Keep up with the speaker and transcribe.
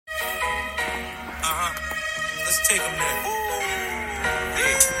Let's take him there.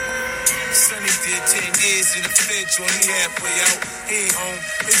 Yeah. Sonny did 10 years in the Fed joint, he halfway out. He ain't home,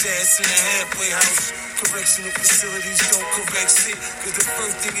 his ass in a halfway house. Correctional facilities don't correct shit, cause the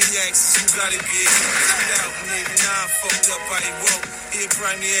first thing he asks is who got it big. Get out, nigga, nah, I'm fucked up how he walk. He a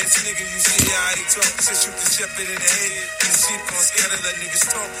grimy ass nigga, you see how he talk. Just shoot the shepherd in the head, and the sheep gon' scatter let niggas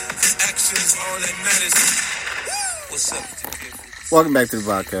talk. Cause action is all that matters. What's up, kid? Welcome back to the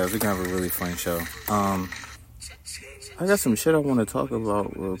podcast. We're gonna have a really fun show. I got some shit I want to talk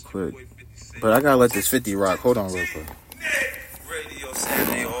about real quick, but I gotta let this 50 rock. Hold on real quick. Radio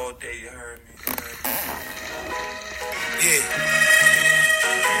Saturday all day, you heard me. Yeah.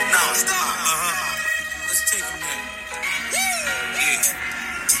 No, stop. Let's take him there. Yeah.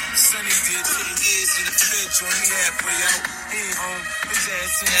 Sonny did 10 years in the Fed joint, he halfway out. He ain't home, his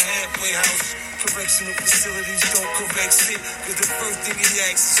ass in a halfway house. Correctional facilities don't correct shit, cause the first thing he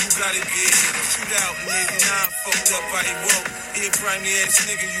asks is who got it big. Shoot out, nigga, nah, I'm fucked up how he walk. He a grimy ass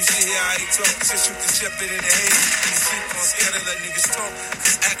nigga, you see how he talk. Just shoot the shepherd in the head, and the sheep gon' scatter let niggas talk.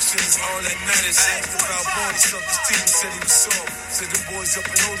 Cause action is all that matters. Asked about boys, sucked his teeth, said he was soft. Said the boys up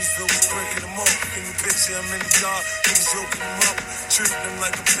in Otisville was breaking them off. Can you picture him in the yard, niggas yoking him up, treating him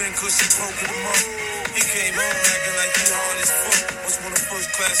like a pin cushion, poking him up. He came home acting like he hard as fuck. Was one of first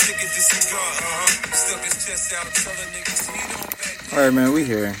class ticket disregard. Stuck his chest out, telling niggas he don't back. All right, man, we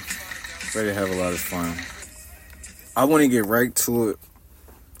here. Ready to have a lot of fun. I want to get right to it.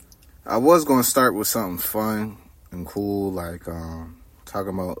 I was going to start with something fun and cool, like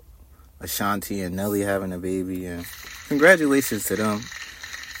talking about Ashanti and Nelly having a baby, and congratulations to them.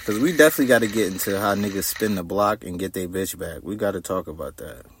 Because we definitely got to get into how niggas spin the block and get their bitch back. We got to talk about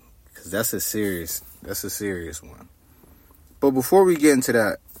that. Because that's a serious one. But before we get into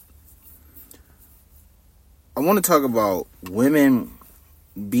that, I want to talk about women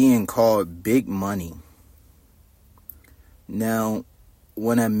being called big money. Now,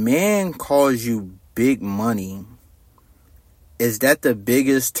 when a man calls you big money, is that the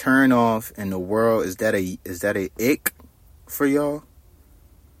biggest turn off in the world? Is that a ick for y'all?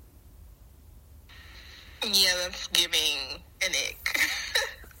 Yeah, that's giving an ick.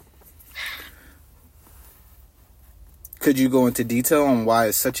 Could you go into detail on why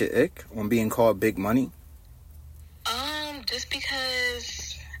it's such a ick on being called big money? Just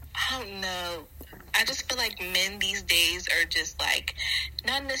because, I don't know. I just feel like men these days are just like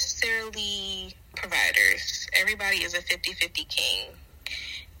not necessarily providers. Everybody is a 50-50 king,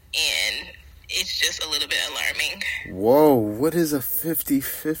 and it's just a little bit alarming. Whoa, what is a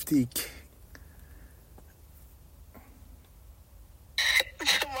 50-50 king?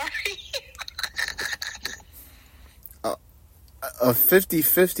 A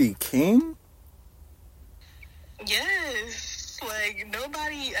 50-50 king? Yes. Like,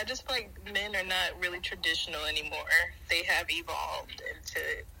 nobody, I just feel like men are not really traditional anymore. They have evolved into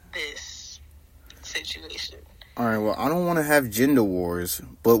this situation. Alright, well, I don't want to have gender wars,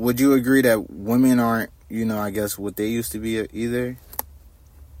 but would you agree that women aren't, I guess, what they used to be either?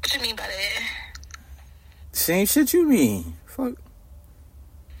 What you mean by that? Same shit you mean. Fuck.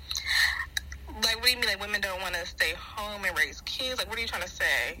 Like, what do you mean? Like, women don't want to stay home and raise kids? Like, what are you trying to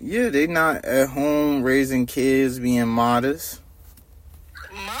say? Yeah, they not at home raising kids, being modest.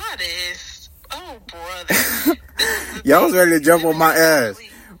 Modest? Oh, brother. Y'all was ready to jump on my ass.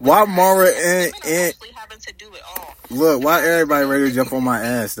 Why Mara and actually having to do it all. Look, why everybody ready to jump on my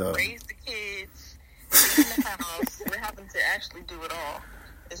ass, though? Raise the kids, clean the house. We're having to actually do it all.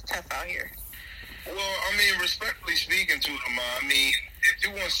 It's tough out here. Well, I mean, respectfully speaking to them, I mean, if you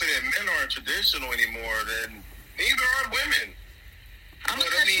want to say that men aren't traditional anymore, then neither are women. I'm going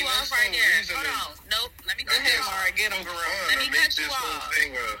to cut you off right there. Hold on. Nope. Let me go ahead, Mara. Get him, girl. Let me cut you off.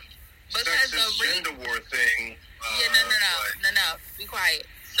 Because the gender war thing. No. Be quiet.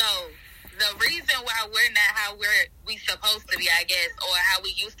 So, the reason why we're not how we supposed to be, I guess, or how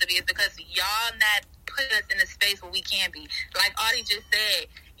we used to be, is because y'all not put us in a space where we can be. Like Audie just said,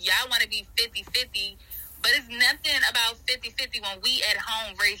 y'all want to be 50-50, but it's nothing about 50-50 when we at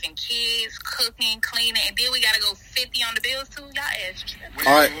home raising kids, cooking, cleaning, and then we got to go 50 on the bills too. Y'all ass tripping.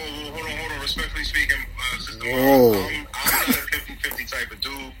 All right. Hold on. Respectfully speaking, Sister Mara, I'm not a 50-50 type of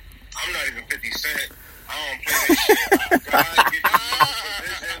dude. I'm not even 50 Cent. I don't play that shit. God gives me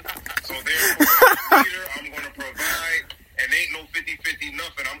provision, so therefore, as a leader, I'm going to provide, and ain't no 50-50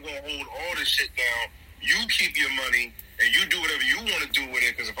 nothing. I'm going to hold all this shit down. You keep your money, and you do whatever you want to do with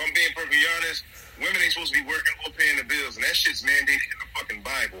it, because if I'm being perfectly honest, women ain't supposed to be working or paying the bills, and that shit's mandated in the fucking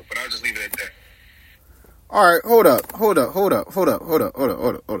Bible, but I'll just leave it at that. All right, hold up.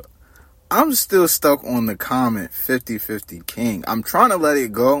 I'm still stuck on the comment 50-50 king. I'm trying to let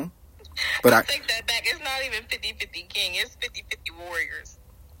it go, But I take that back. It's not even 50-50 king. It's 50-50 warriors.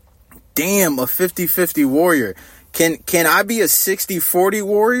 Damn, a 50-50 warrior. Can I be a 60-40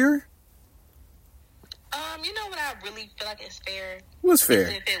 warrior? You know what I really feel like is fair? What's fair?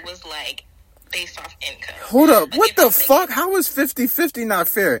 If it was like based off income. Hold up. Like, what the fuck? How is 50-50 not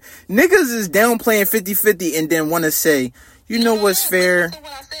fair? Niggas is downplaying 50-50 and then want to say, you know what's fair? That's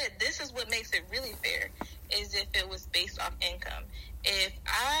what I said. This is what makes it really fair, is if it was based off income. If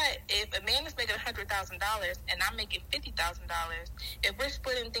a man is making $100,000 and I'm making $50,000, if we're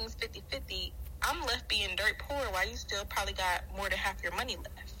splitting things 50-50, I'm left being dirt poor while you still probably got more than half your money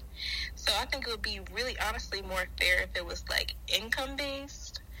left. So I think it would be really honestly more fair if it was like income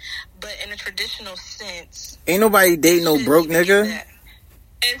based, but in a traditional sense. Ain't nobody dating no broke nigga.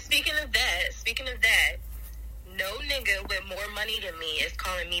 And speaking of that, no nigga with more money than me is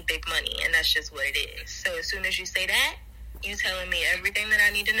calling me big money, and that's just what it is. So as soon as you say that, you telling me everything that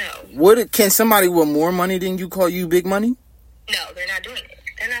I need to know. Can somebody with more money than you call you big money? No, they're not doing it.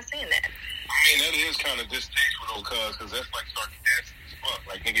 They're not saying that. I mean, that is kind of distasteful though, because that's like sarcastic as fuck.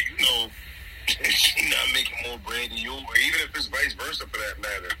 Like, nigga, you know, she's not making more bread than you, or even if it's vice versa for that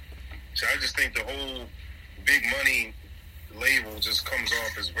matter. So I just think the whole big money label just comes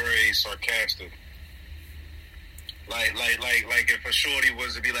off as very sarcastic. Like if a shorty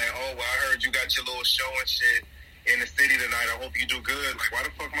was to be like, oh, well, I heard you got your little show and shit in the city tonight. I hope you do good. Like, why the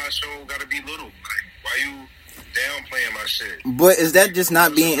fuck my show gotta be little? Like, why you downplaying my shit? But is that just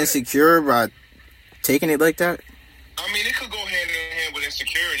not being insecure by taking it like that? I mean, it could go hand in hand with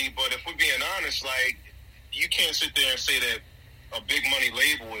insecurity, but if we're being honest, like, you can't sit there and say that a big money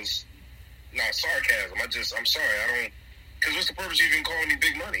label is not sarcasm. I'm sorry, I don't, because what's the purpose of even calling me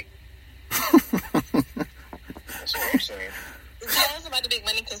big money? That's what I'm saying. Tell us about the big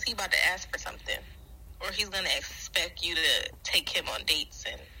money because he about to ask for something. Or he's going to expect you to take him on dates.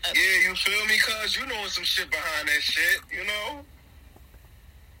 And yeah, you feel me? Because you know some shit behind that shit, you know?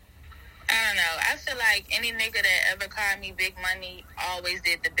 I don't know. I feel like any nigga that ever called me big money always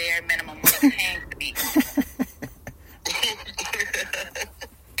did the bare minimum when it came to be.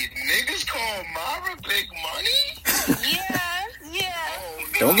 Niggas call Mara big money? Yeah. Oh,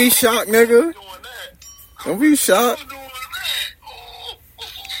 no. Don't be shocked, nigga. Don't be shocked.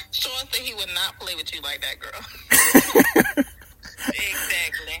 Sean said he would not play with you like that, girl.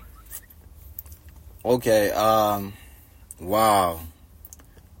 Exactly. Okay, wow.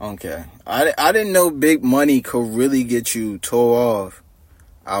 Okay. I didn't know big money could really get you tore off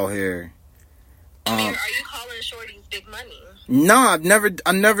out here. I mean, are you calling shorties big money? Nah, I've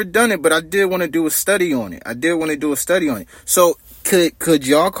never done it, but I did want to do a study on it. So, could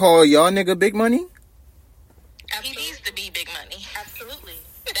y'all call y'all nigga big money? He needs to be big money. Absolutely.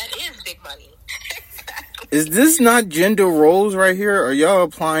 That is big money. Is this not gender roles right here? Are y'all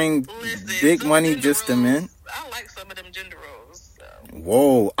applying big money just to men? I like some of them gender roles. So.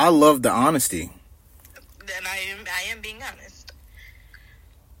 Whoa, I love the honesty. Then I am being honest.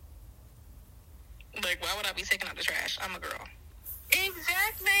 Like, why would I be taking out the trash? I'm a girl.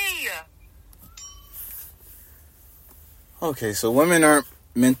 Exactly. Okay, so women aren't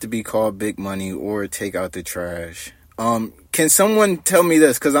meant to be called big money or take out the trash. Can someone tell me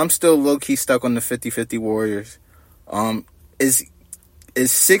this? Because I'm still low-key stuck on the 50-50 Warriors. Is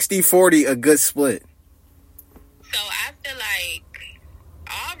 60-40 a good split? So I feel like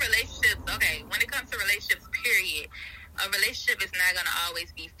all relationships, okay, when it comes to relationships, period, a relationship is not going to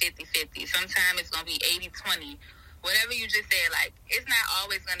always be 50-50. Sometimes it's going to be 80-20. Whatever you just said, like, it's not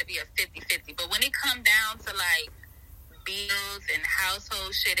always going to be a 50-50. But when it comes down to, like, bills and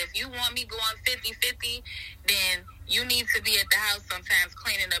household shit, if you want me going 50-50, then you need to be at the house sometimes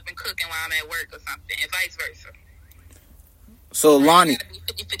cleaning up and cooking while I'm at work or something, and vice versa. So Lonnie, be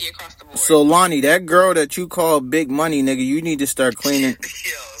 50-50 across the board. So Lonnie, that girl that you call big money, nigga, you need to start cleaning.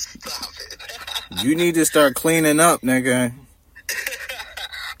 Yo, stop it. You need to start cleaning up, nigga. I mean,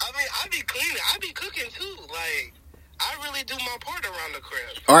 I be cleaning, I be cooking too. Like, I really do my part around the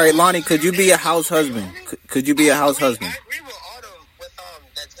crib. All right, Lonnie, could you be a house husband? Could you be a house husband? I agree with Autumn with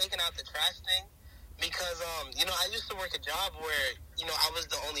that taking out the trash thing, because you know, I used to work a job where, you know, I was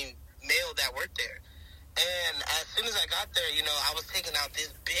the only male that worked there. And as soon as I got there, you know, I was taking out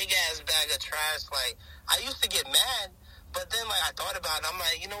this big-ass bag of trash. Like, I used to get mad, but then, like, I thought about it. I'm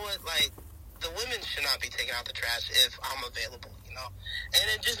like, you know what? Like, the women should not be taking out the trash if I'm available, you know? And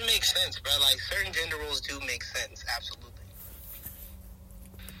it just makes sense, bro. Like, certain gender roles do make sense, absolutely.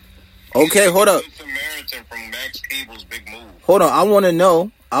 Okay, hold up. Samaritan from Max Cable's Big Move. Hold on, I want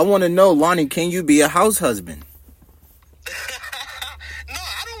to know, Lonnie, can you be a house husband?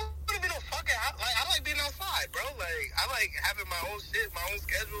 I like being outside, bro. Like, I like having my own shit, my own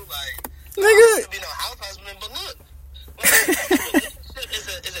schedule. Like, Nigga. be no house husband, but look,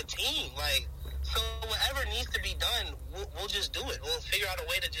 relationship is a team. Like, so whatever needs to be done, we'll just do it. We'll figure out a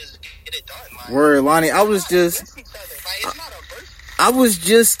way to just get it done. Like, Word, Lonnie, I was just... Like, it's not a verse. I was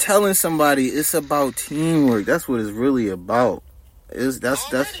just telling somebody it's about teamwork. That's what it's really about. That's Bro,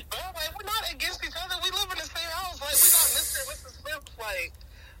 like, we're not against each other. We live in the same house. Like, we're not Mr. and Mrs. Smith.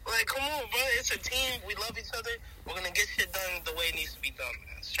 Like, come on, bro. It's a team. We love each other. We're gonna get shit done the way it needs to be done,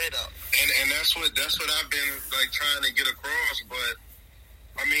 man. Straight up. And that's what I've been like trying to get across. But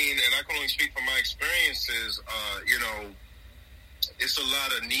I mean, and I can only speak from my experiences. You know, it's a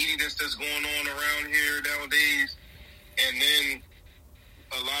lot of neediness that's going on around here nowadays, and then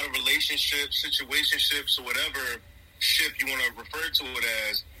a lot of relationships, situationships, or whatever ship you want to refer to it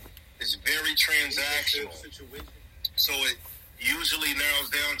as, is very transactional. So it usually narrows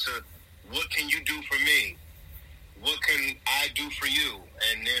down to, what can you do for me? What can I do for you?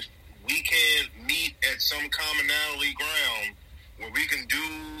 And if we can't meet at some commonality ground where we can do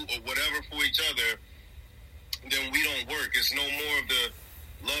or whatever for each other, then we don't work. It's no more of the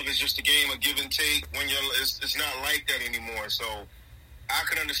love is just a game of give and take. When it's not like that anymore. So I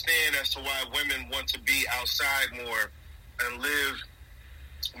can understand as to why women want to be outside more and live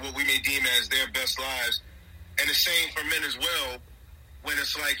what we may deem as their best lives. And the same for men as well, when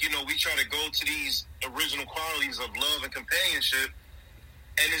it's like, you know, we try to go to these original qualities of love and companionship,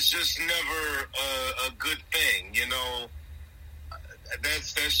 and it's just never a good thing, you know.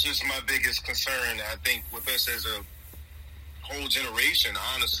 That's just my biggest concern, I think, with us as a whole generation,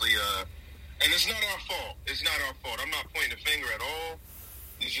 honestly. And it's not our fault. It's not our fault. I'm not pointing a finger at all.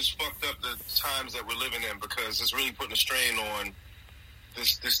 It's just fucked up the times that we're living in, because it's really putting a strain on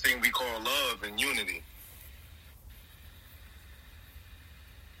this thing we call love and unity.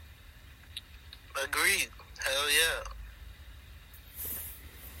 Agreed. Hell yeah.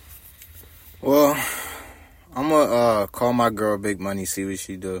 Well, I'm gonna call my girl Big Money, see what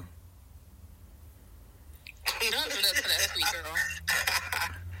she do. Don't do that to that sweet girl.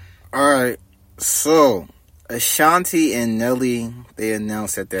 Alright, so Ashanti and Nelly, they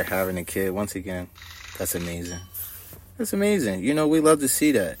announced that they're having a kid. Once again, that's amazing. That's amazing. You know, we love to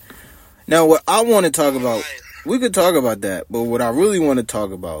see that. Now, what I want to talk about, we could talk about that, but what I really want to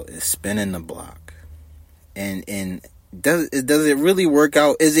talk about is spinning the block. And does it really work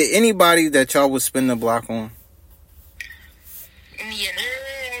out? Is it anybody that y'all would spin the block on? Yeah.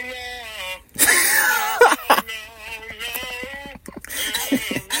 I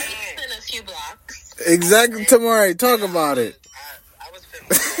spin a few blocks. Exactly, Tamari, talk about it. I was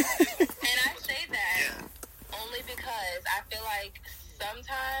spinning. And I say that only because I feel like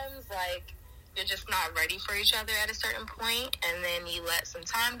sometimes, like, you're just not ready for each other at a certain point, and then you let some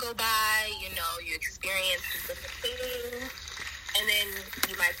time go by, you know, you experience some different things, and then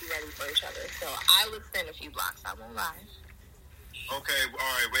you might be ready for each other. So I would spin a few blocks, I won't lie. Okay,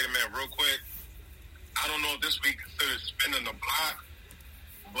 all right, wait a minute, real quick. I don't know if this would be considered spinning the block,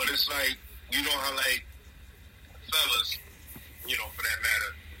 but it's like, you know how, like, fellas, you know, for that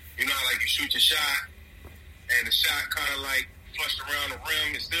matter, you know how, like, you shoot your shot, and the shot kind of, like, flushed around the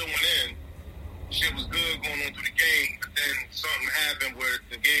rim, it still went in. Shit was good going on through the game, but then something happened where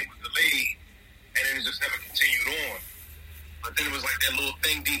the game was delayed, and then it just never continued on. But then it was like that little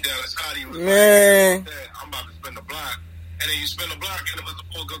thing deep down inside you was Man. like, I'm about to spin the block. And then you spin the block, and it was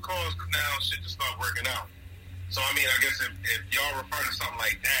for a good cause, because now shit just started working out. So, I mean, I guess if y'all refer to something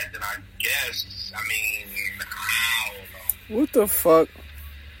like that, then I guess, I mean, I don't know. What the fuck?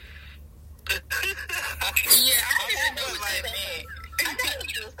 Yeah, I don't even know what that meant. I know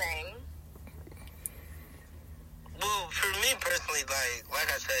what you were saying. Well, for me personally, like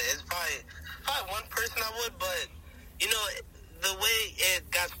I said, it's probably one person I would, but, you know, the way it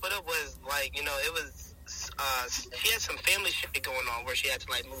got split up was, like, you know, it was, she had some family shit going on where she had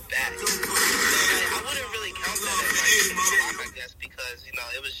to, like, move back. So, like, I wouldn't really count that as, like, block, I guess, because, you know,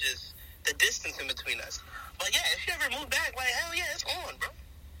 it was just the distance in between us. But, yeah, if she ever moved back, like, hell yeah, it's on, bro.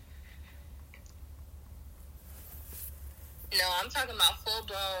 No, I'm talking about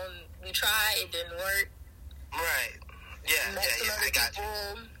full-blown, we tried, it didn't work. Right. Yeah, I got you.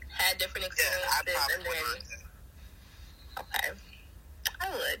 Had different experiences, and then... Okay.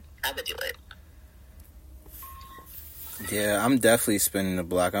 I would do it. Yeah, I'm definitely spinning the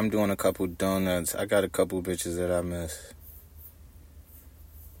block. I'm doing a couple donuts. I got a couple bitches that I miss.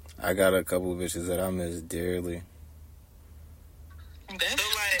 Dearly.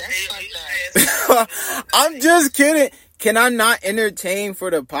 I'm just kidding. Can I not entertain for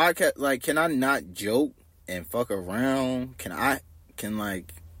the podcast? Like, can I not joke and fuck around? Can I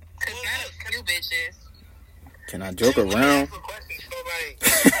joke around? So, Like,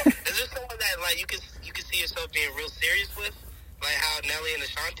 is there someone that like you can see yourself being real serious with, like how Nelly and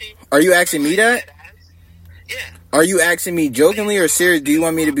Ashanti? Are you asking me that? Yeah. Are you asking me jokingly or serious? Do you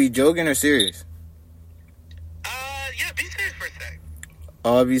want me to be joking or serious? Yeah, be serious for a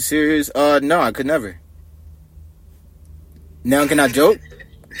sec. Be serious? No, I could never. Now, can I joke?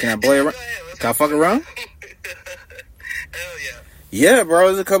 Can I play around? Can I fuck around? Hell yeah. Yeah, bro.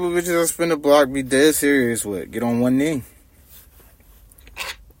 There's a couple bitches I spin the block be dead serious with. Get on one knee.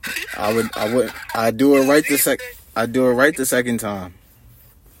 I do it right the second time.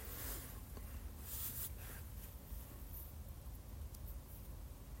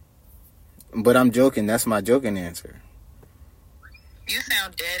 But I'm joking. That's my joking answer. You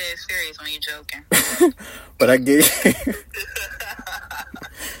sound dead ass serious when you're joking. But I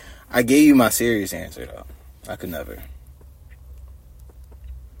gave you my serious answer though. I could never.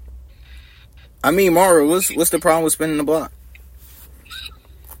 I mean, Mara, what's the problem with spinning the block?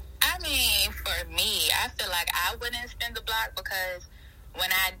 I mean, for me, I feel like I wouldn't spin the block because when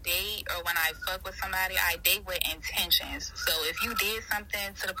I date or when I fuck with somebody, I date with intentions. So if you did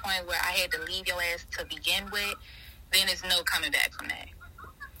something to the point where I had to leave your ass to begin with, then there's no coming back from that.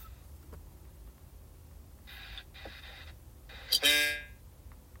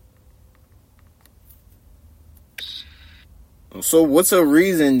 So what's a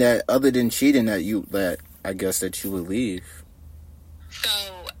reason that other than cheating that I guess that you would leave? So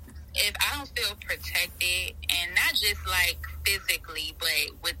if I don't feel protected, and not just like physically,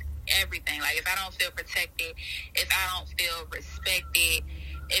 but with everything, like if I don't feel protected, if I don't feel respected,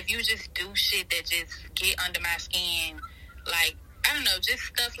 if you just do shit that just get under my skin, like, I don't know, just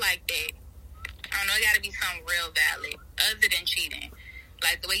stuff like that. I don't know, it gotta be something real valid other than cheating.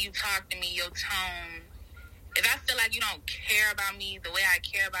 Like the way you talk to me, your tone. If I feel like you don't care about me the way I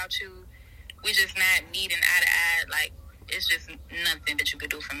care about you, we just not meeting eye to eye, like, it's just nothing that you could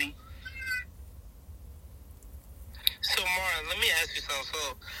do for me. So, Mara, let me ask you something.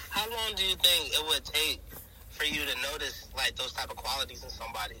 So, how long do you think it would take for you to notice, like, those type of qualities in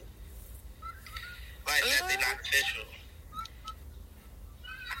somebody? Like, that they're not official?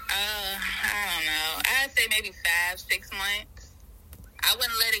 I don't know. I'd say maybe 5-6 months. I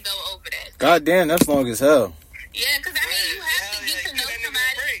wouldn't let it go over that. God damn, that's long as hell. Yeah, because, I mean, you have to get to know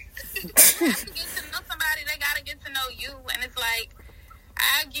somebody. You have to get to know somebody. They got to get to know you. And it's like,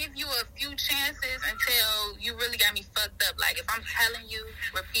 I give you a few chances until you really got me fucked up. Like, if I'm telling you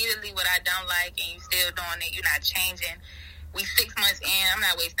repeatedly what I don't like and you still doing it, you're not changing. We 6 months in, I'm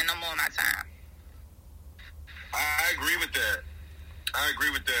not wasting no more of my time. I agree with that.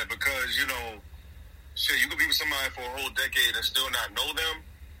 Because, you know, shit, you could be with somebody for a whole decade and still not know them.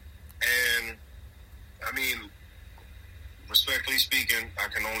 And, I mean, respectfully speaking, I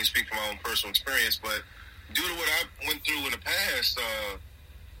can only speak from my own personal experience, but due to what I went through in the past,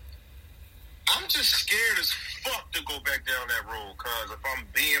 I'm just scared as fuck to go back down that road, because if I'm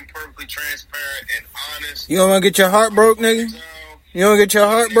being perfectly transparent and honest... You don't want to get your heart broke, nigga? You don't get your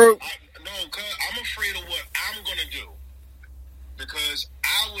heart broke? No, because I'm afraid of what I'm going to do. Because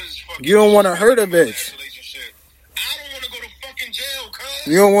I was fucking... You don't want to hurt a bitch. I don't want to go to fucking jail, cuz.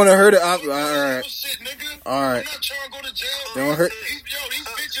 You don't want to hurt it. All right. All right. I'm not trying to go to jail. Don't hurt. These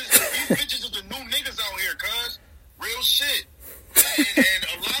bitches are the new niggas out here, cuz. Real shit. And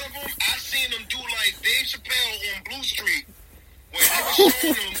a lot of them, I seen them do like Dave Chappelle on Blue Street, where he was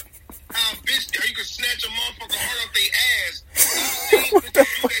showing them how you can snatch a motherfucker heart off their ass. I've seen bitches do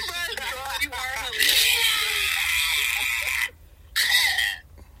that shit.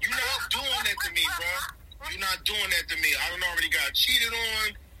 You're not doing that to me, bro. You're not doing that to me. I done already got cheated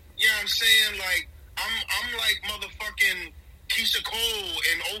on. You know what I'm saying? Like, I'm like motherfucking Keisha Cole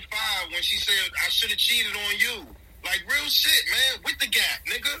in 05 when she said, I should have cheated on you. Like, real shit, man. With the gap,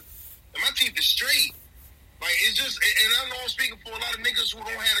 nigga. And my teeth is straight. Like, it's just, and I know I'm speaking for a lot of niggas who don't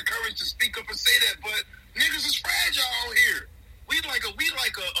have the courage to speak up and say that, but niggas is fragile out here. We like a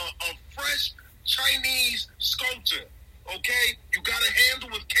fresh Chinese sculpture, okay? You gotta handle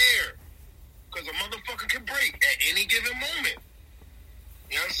with care. Because a motherfucker can break at any given moment.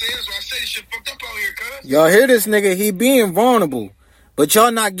 You know what I'm saying? So I say this shit fucked up out here, cuz. Y'all hear this nigga? He being vulnerable. But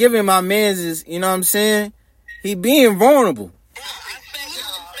y'all not giving my mans his, you know what I'm saying? He being vulnerable.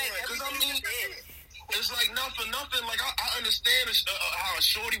 It's like nothing. Like, I understand how a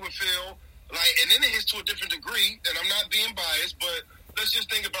shorty would feel. Like, and then it hits to a different degree. And I'm not being biased, but let's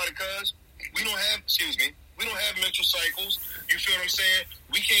just think about it, cuz. We don't have menstrual cycles. You feel what I'm saying?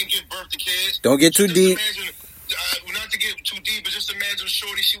 We can't give birth to kids. Don't get too deep. Imagine, not to get too deep, but just imagine a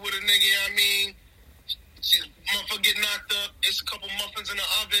shorty, she with a nigga, you know what I mean? Motherfucker get knocked up. It's a couple muffins in the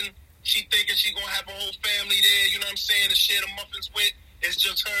oven. She thinking she gonna have a whole family there, you know what I'm saying, to share the muffins with. It's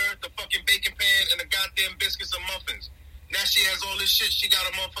just her, the fucking bacon pan, and the goddamn biscuits and muffins. Now she has all this shit she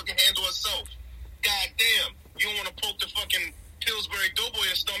gotta motherfucking handle herself. God damn. You don't want to poke the fucking Pillsbury Doughboy in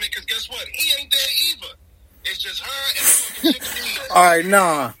the stomach, because guess what? He ain't there either. It's just her and the fucking chicken. All right,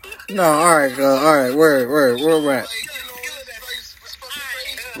 nah. No, all right, girl. All right, word. Where we're at.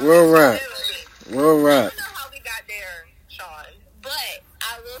 Where we're at. Where we're I at. don't know how we got there, Sean, but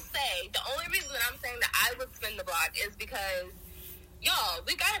I will say the only reason that I'm saying that I would spin the block is because, y'all,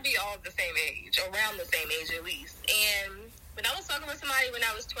 we gotta be all the same age, around the same age at least. And when I was talking with somebody when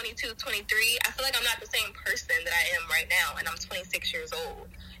I was 22, 23, I feel like I'm not the same person that I am right now, and I'm 26 years old.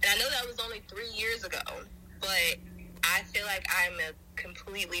 And I know that was only 3 years ago, but I feel like I'm a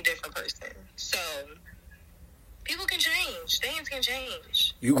completely different person. So people can change. Things can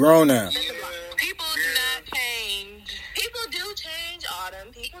change. You grown now. People do not change. People do change,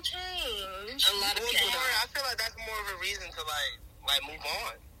 Autumn. People change. A lot of Well, people more, don't. I feel like that's more of a reason to like move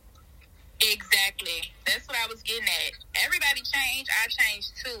on. Exactly. That's what I was getting at. Everybody changed. I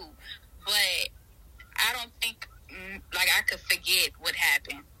changed too. But I don't think, like, I could forget what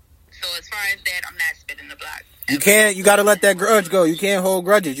happened. So as far as that, I'm not spinning the block. You can't. You gotta let that grudge go. You can't hold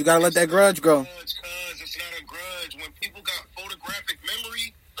grudges. You gotta let that grudge go. Cuz it's not a grudge. When people got photographic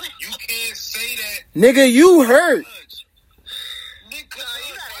memory, you can't say that. Nigga, you hurt. Grudge. Nigga,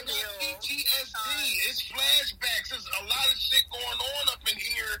 I got PTSD. It's flashbacks. There's a lot of shit going on up in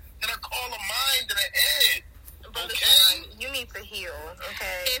here that I call a mind and a head. Brother Okay. Sean, you need to heal,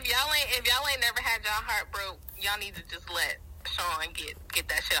 okay? If y'all ain't never had y'all heart broke, y'all need to just let Sean get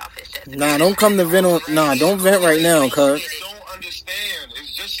that shit off his chest. Nah, don't come to vent on. Nah, don't vent right now, cuz. I don't understand.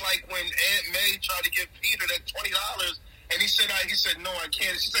 It's just like when Aunt May tried to give Peter that $20, and he said, no, I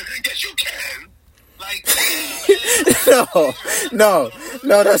can't. She said, yes, you can. Like, No,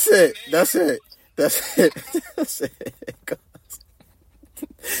 that's it. That's it. That's it. That's it.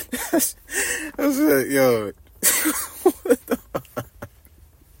 That's it, yo.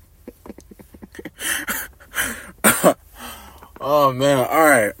 Oh man! All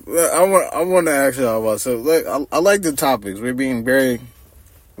right, look, I want to ask y'all about. So look, I like the topics. We're being very.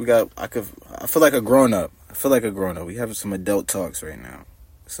 I feel like a grown up. We have some adult talks right now.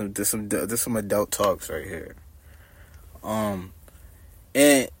 There's some adult talks right here.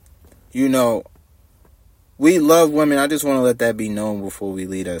 And you know, we love women. I just want to let that be known before we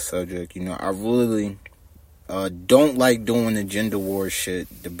leave that subject. You know, I really don't like doing the gender war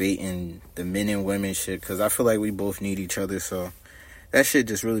shit, debating the men and women shit, because I feel like we both need each other, so that shit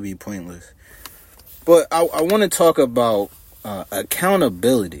just really be pointless. But I want to talk about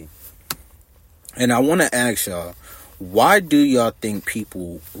accountability. And I want to ask y'all, why do y'all think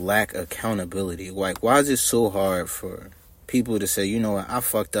people lack accountability? Like, why is it so hard for people to say, you know what, I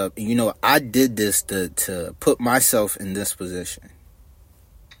fucked up, and you know, I did this to put myself in this position?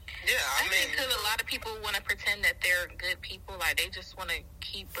 Yeah, I think because a lot of people want to pretend that they're good people. Like, they just want to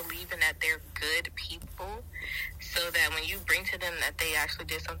keep believing that they're good people, so that when you bring to them that they actually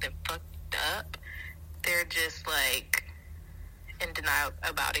did something fucked up, they're just like in denial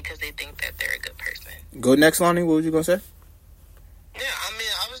about it because they think that they're a good person. Go next, Lonnie. What was you gonna say? Yeah, I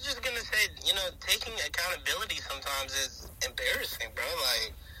mean, I was just gonna say, you know, taking accountability sometimes is embarrassing, bro.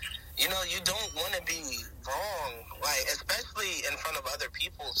 Like, you know, you don't want to be wrong, like, especially in front of other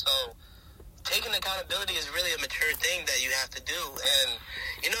people. So taking accountability is really a mature thing that you have to do. And,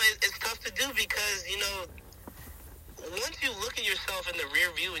 you know, it's tough to do because, you know, once you look at yourself in the rear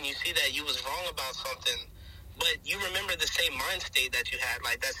view and you see that you was wrong about something, but you remember the same mind state that you had,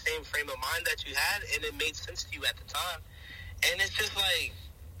 like that same frame of mind that you had, and it made sense to you at the time. And it's just like,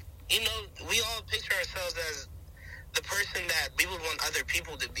 you know, we all picture ourselves as the person that we would want other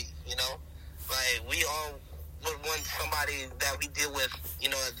people to be, you know? Like, we all would want somebody that we deal with, you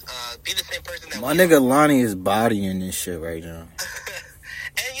know, be the same person that My nigga Lonnie is bodying this shit right now.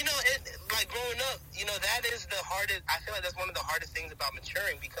 And, you know, like, growing up, you know, that is the hardest, I feel like that's one of the hardest things about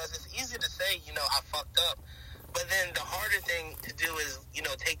maturing, because it's easy to say, you know, I fucked up, but then the harder thing to do is, you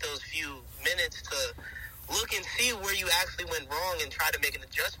know, take those few minutes to look and see where you actually went wrong and try to make an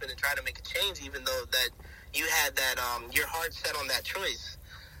adjustment and try to make a change, even though that you had that, your heart set on that choice.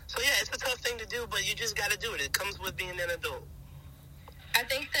 So, yeah, it's a tough thing to do, but you just got to do it. It comes with being an adult. I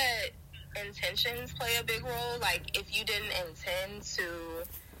think that intentions play a big role. Like, if you didn't intend to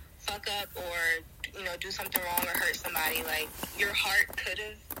fuck up or, you know, do something wrong or hurt somebody, like, your heart could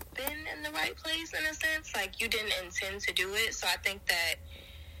have been in the right place in a sense. Like, you didn't intend to do it. So I think that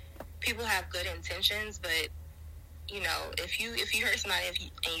people have good intentions, but you know, if you hurt somebody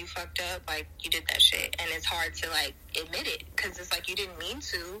and you fucked up, like, you did that shit, and it's hard to, like, admit it, because it's like you didn't mean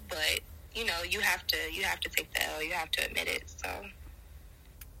to, but, you know, you have to take the L, you have to admit it, so.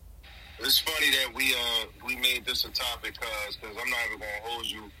 It's funny that we made this a topic, because I'm not even going to hold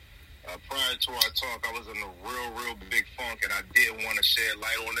you. Prior to our talk, I was in a real big funk, and I didn't want to shed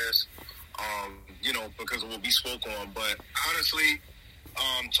light on this, you know, because of what we spoke on. But honestly,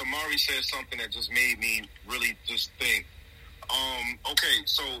 Tamari said something that just made me really just think. Okay,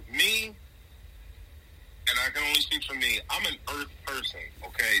 so me, and I can only speak for me, I'm an earth person,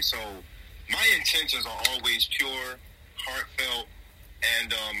 okay? So my intentions are always pure, heartfelt,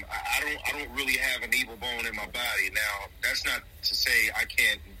 and I don't really have an evil bone in my body. Now, that's not to say I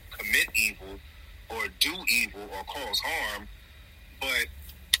can't commit evil or do evil or cause harm, but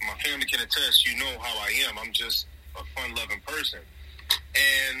my family can attest, you know how I am. I'm just a fun-loving person.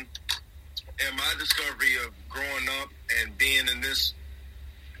 And in my discovery of growing up and being in this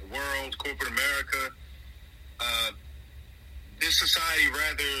world, corporate America, this society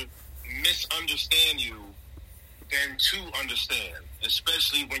rather misunderstand you than to understand,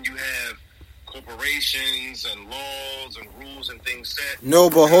 especially when you have corporations and laws and rules and things set. No,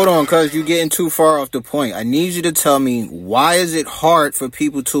 but hold on, cuz you're getting too far off the point. I need you to tell me, why is it hard for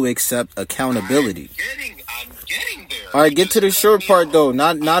people to accept accountability? I'm getting there. All right, get to the short part though.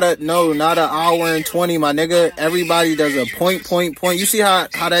 Not an hour and 20, my nigga. Everybody does a point. You see how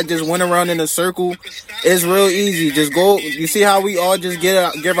that just went around in a circle? It's real easy. Just go. You see how we all just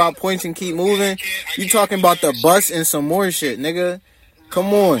give our points and keep moving? You talking about the bus and some more shit, nigga?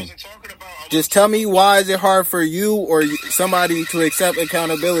 Come on. Just tell me, why is it hard for you or somebody to accept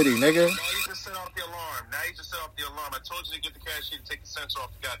accountability, nigga? Now you just set off the alarm. I told you to get the cashier to take the sensor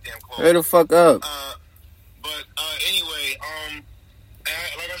off the goddamn clothes. Hurry the fuck up. But anyway,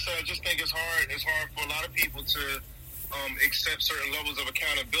 like I said, I just think it's hard. It's hard for a lot of people to accept certain levels of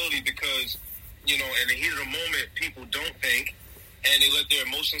accountability because, you know, in the heat of the moment, people don't think, and they let their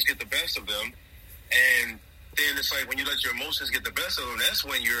emotions get the best of them. And then it's like when you let your emotions get the best of them, that's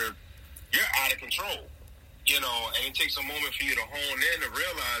when you're out of control, you know, and it takes a moment for you to hone in to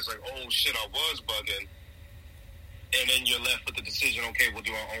realize, like, oh, shit, I was bugging. And then you're left with the decision, okay, well,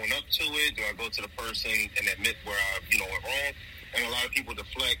 do I own up to it? Do I go to the person and admit where I, went wrong? And a lot of people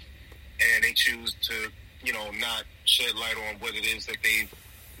deflect, and they choose to, not shed light on what it is that they've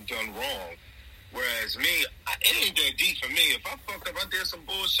done wrong. Whereas me, it ain't that deep for me. If I fucked up, I did some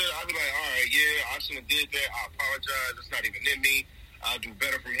bullshit, I'd be like, all right, yeah, I shouldn't have did that. I apologize. It's not even in me. I'll do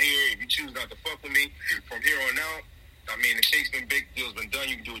better from here. If you choose not to fuck with me from here on out, I mean, the cake's been big, the deal's been done.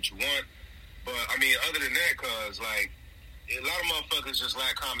 You can do what you want. But, I mean, other than that, cuz, like, a lot of motherfuckers just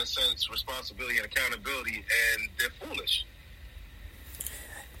lack common sense, responsibility, and accountability, and they're foolish.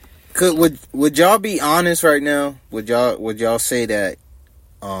 Would y'all be honest right now? Would y'all say that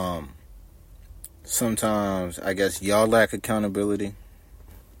sometimes, I guess, y'all lack accountability?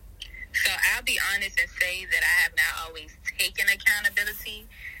 So I'll be honest and say that I have not always taken accountability.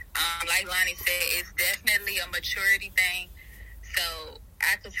 Like Lonnie said, it's definitely a maturity thing. So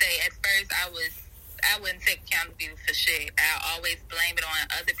I could say at first I wouldn't take accountability for shit. I'll always blame it on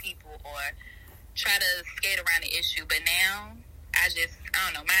other people or try to skate around the issue. But now I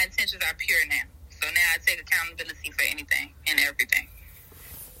don't know, my intentions are pure now. So now I take accountability for anything and everything.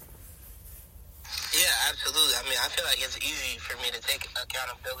 Yeah, absolutely. I mean, I feel like it's easy for me to take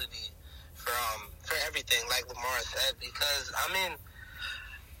accountability for everything, like Lamar said, because I mean,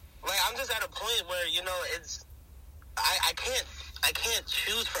 like, I'm just at a point where it's I can't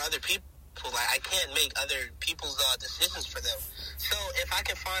choose for other people. Like, I can't make other people's decisions for them. So if I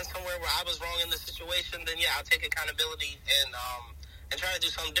can find somewhere where I was wrong in the situation, then yeah, I'll take accountability and try to do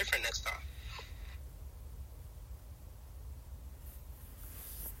something different next time.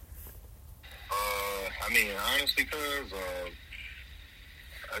 I mean, honestly, cuz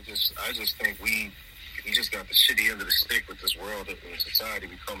I just think we just got the shitty end of the stick with this world and society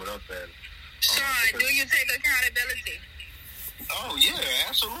we coming up in. Sean, do you take accountability? Oh yeah,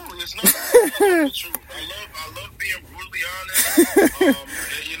 absolutely. It's not the truth. I love being brutally honest.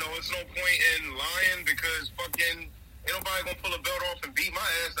 It's no point in lying because fucking ain't nobody gonna pull a belt off and beat my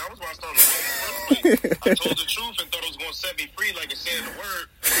ass. That was why I started lying in the first place. I told the truth and thought it was gonna set me free, like it said in the word.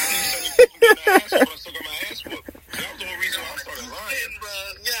 It didn't set me free from getting my ass whooped, but I still got my ass whooped. That was the whole reason why I started lying.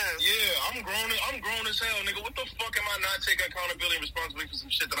 Yeah, I'm grown as hell, nigga. What the fuck am I not taking accountability and responsibility for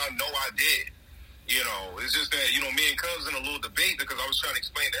some shit that I know I did? It's just that, me and Cuz in a little debate because I was trying to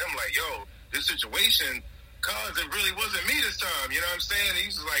explain to him, like, yo, this situation, Cuz, it really wasn't me this time. You know what I'm saying? And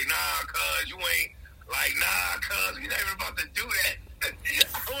he's just like, nah, Cuz, you ain't. Like, nah, Cuz, you're not even about to do that.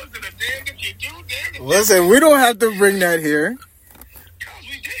 I wasn't a damn if you do, damn Listen, we don't have to bring that here. Cause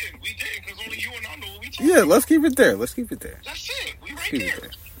we did, cause only you and I know what we talking Yeah, about. let's keep it there. That's it. We right Keep it there.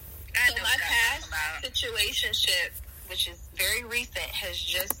 there. So my past situationship, which is very recent, has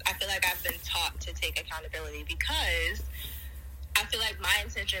just, I feel like I've been taught to take accountability because I feel like my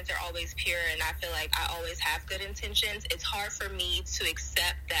intentions are always pure and I feel like I always have good intentions. It's hard for me to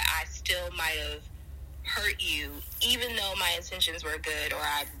accept that I still might have hurt you, even though my intentions were good, or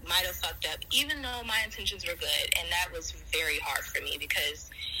I might have fucked up, even though my intentions were good. And that was very hard for me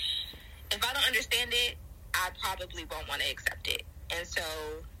because if I don't understand it, I probably won't want to accept it. And so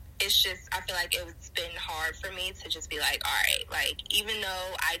it's just, I feel like it's been hard for me to just be like, all right, like, even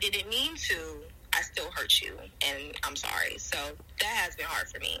though I didn't mean to, I still hurt you, and I'm sorry. So that has been hard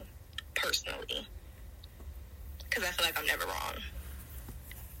for me, personally, because I feel like I'm never wrong.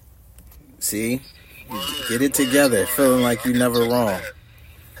 See? Get it together. Feeling like you never wrong.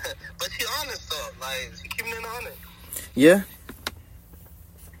 But she honest though, like she keeping it honest. Yeah.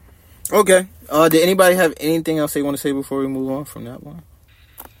 Okay. Did anybody have anything else they want to say before we move on from that one?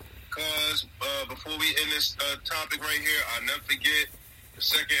 Cause before we end this topic right here, I'll never forget the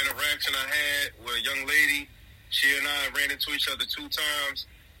second interaction I had with a young lady. She and I ran into each other 2 times,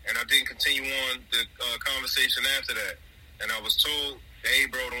 and I didn't continue on the conversation after that. And I was told, hey,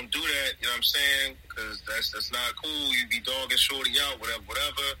 bro, don't do that, you know what I'm saying? Because that's not cool. You be dogging shorty out,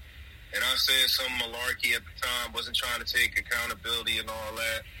 whatever. And I said some malarkey at the time, wasn't trying to take accountability and all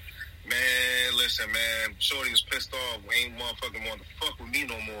that. Man, listen, man, shorty was pissed off. We ain't motherfucking want to fuck with me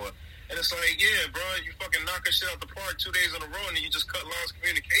no more. And it's like, yeah, bro, you fucking knocking shit out the park 2 days in a row and then you just cut lines of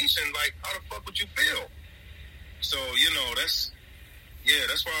communication. Like, how the fuck would you feel? So, you know, that's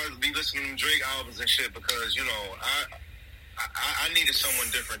why I be listening to them Drake albums and shit, because, you know, I needed someone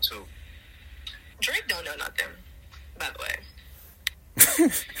different too. Drake don't know nothing, by the way.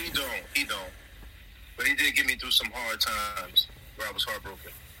 He don't. But he did get me through some hard times where I was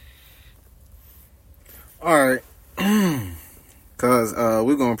heartbroken. All right. Because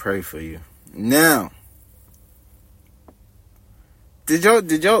we're going to pray for you. Now, did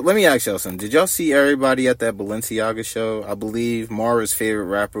y'all, let me ask y'all something. Did y'all see everybody at that Balenciaga show? I believe Mara's favorite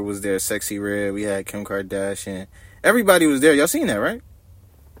rapper was there, Sexy Red. We had Kim Kardashian. Everybody was there. Y'all seen that, right?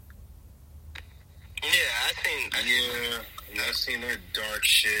 Yeah, I seen that dark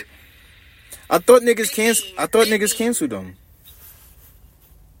shit. I thought niggas canceled them.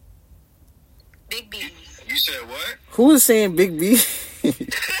 Big B. You said what? Who was saying Big B? Hey,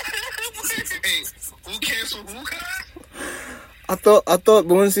 who canceled who, guys? I thought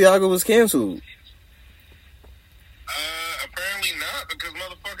Balenciaga was canceled. Apparently not, because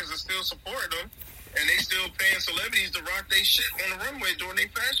motherfuckers are still supporting them, and they still paying celebrities to rock their shit on the runway during their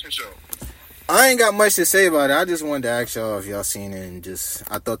fashion show. I ain't got much to say about it. I just wanted to ask y'all if y'all seen it, and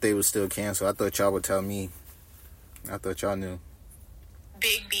I thought they was still canceled. I thought y'all would tell me. I thought y'all knew.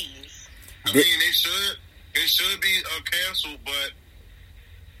 Big B's. I mean, they should be canceled, but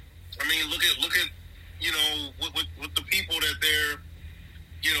I mean, look at you know, with the people that they're,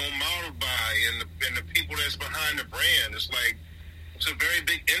 you know, modeled by, and the people that's behind the brand. It's like, it's a very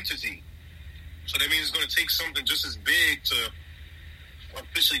big entity. So that means it's going to take something just as big to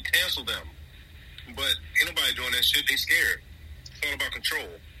officially cancel them. But ain't nobody doing that shit. They scared. It's all about control.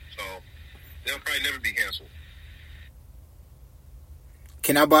 So they'll probably never be canceled.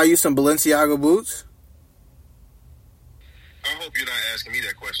 Can I buy you some Balenciaga boots? I hope you're not asking me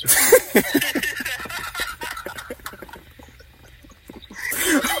that question.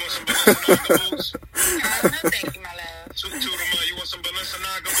 You want some Balenciaga boots? No, thank you, my love. Two of them, you want some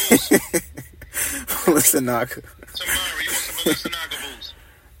Balenciaga boots? Balenciaga. Tamara, you want some Balenciaga boots?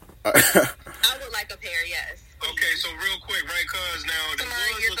 I would like a pair, yes. Okay, so real quick, right, cuz now...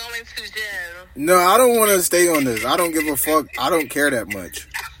 Tamara, you're going to jail. No, I don't want to stay on this. I don't give a fuck. I don't care that much.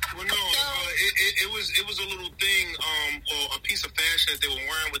 Well, no, it was a little thing, or a piece of fashion that they were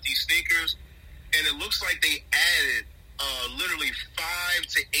wearing with these sneakers, and it looks like they added literally 5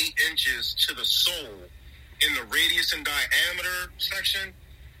 to 8 inches to the sole in the radius and diameter section.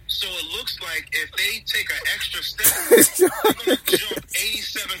 So it looks like if they take an extra step, they're going to jump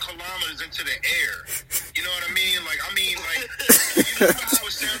 87 kilometers into the air. You know what I mean? Like, you know how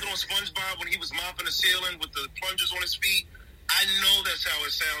it sounded on SpongeBob when he was mopping the ceiling with the plungers on his feet? I know that's how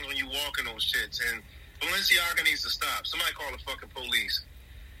it sounds when you walk in those shits. And Balenciaga needs to stop. Somebody call the fucking police.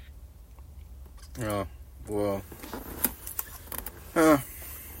 Oh, well.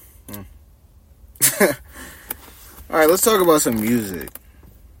 All right, let's talk about some music.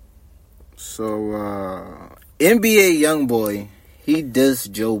 So, NBA YoungBoy, he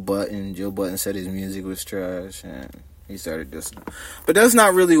dissed Joe Budden. Joe Budden said his music was trash, and He started dissing. But that's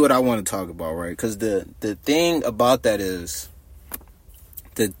not really what I want to talk about, right? Because the thing about that is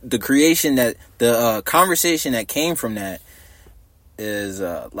the creation that the conversation that came from that is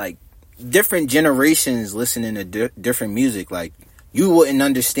like different generations listening to different music. Like, you wouldn't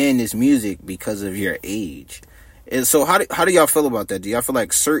understand this music because of your age. And so how do y'all feel about that? Do y'all feel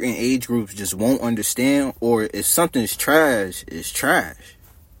like certain age groups just won't understand, or if something's trash, it's trash?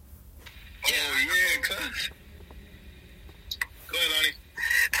 Oh, yeah, cuz. Go ahead, Lonnie.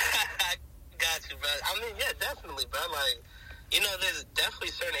 Got you, bro. I mean, yeah, definitely, bro. Like, you know, there's definitely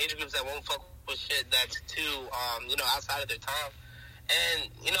certain age groups that won't fuck with shit that's too, you know, outside of their time.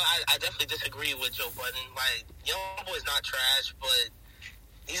 And, you know, I definitely disagree with Joe Budden. Like, Youngboy's not trash, but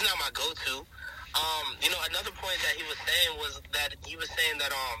he's not my go-to. You know, another point that he was saying was that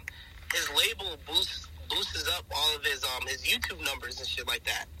his label boosts up all of his YouTube numbers and shit like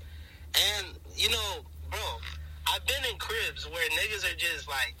that. And, you know, bro, I've been in cribs where niggas are just,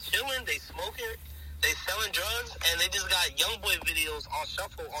 like, chilling, they smoking, they selling drugs, and they just got Youngboy videos on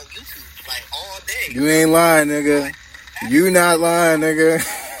shuffle on YouTube, like, all day. You ain't lying, nigga. Like, You not lying, nigga.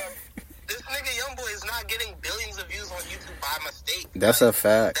 This nigga Youngboy is not getting billions of views on YouTube by mistake. That's a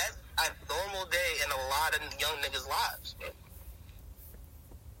fact. That's a normal day in a lot of young niggas' lives, bro.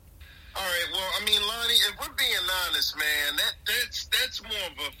 All right, well, I mean, Lonnie, if we're being honest, man, that's more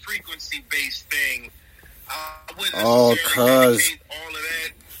of a frequency-based thing. I wouldn't necessarily dedicate all of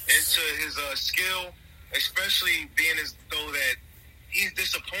that into his skill, especially being as though that he's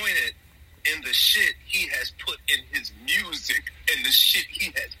disappointed in the shit he has put in his music and the shit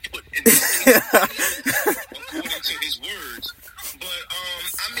he has put in his music, according to his words. But,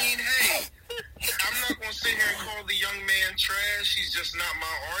 I mean, hey, I'm not going to sit here and call the young man trash. He's just not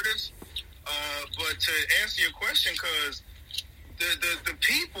my artist. But to answer your question, because the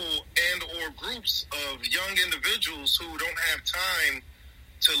people and or groups of young individuals who don't have time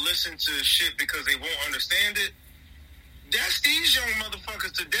to listen to shit because they won't understand it, that's these young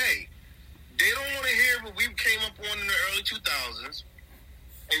motherfuckers today. They don't want to hear what we came up on in the early 2000s,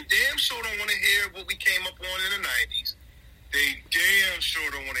 and damn sure don't want to hear what we came up on in the 90s. They damn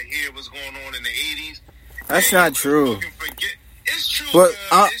sure don't want to hear what's going on in the 80s. That's not true. It's true, but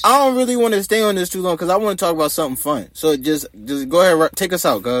I don't really want to stay on this too long because I want to talk about something fun. So just go ahead, take us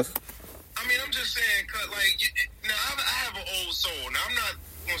out, guys. I mean, I'm just saying, like, now I have an old soul. Now, I'm not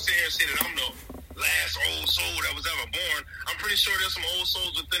going to sit here and say that I'm the last old soul that was ever born. I'm pretty sure there's some old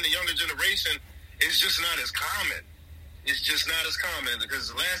souls within the younger generation. It's just not as common. It's just not as common because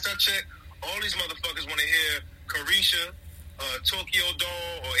last I checked, all these motherfuckers want to hear Carisha, Tokyo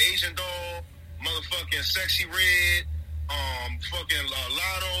Doll or Asian Doll, motherfucking Sexy Red, fucking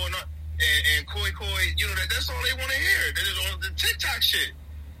Lotto and Koi Koi. You know, that's all they want to hear. That is all the TikTok shit.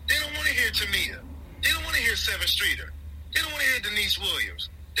 They don't want to hear Tamia. They don't want to hear Seven Streeter. They don't want to hear Denise Williams.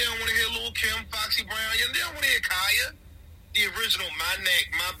 They don't want to hear Lil' Kim, Foxy Brown. They don't want to hear Kaya, the original My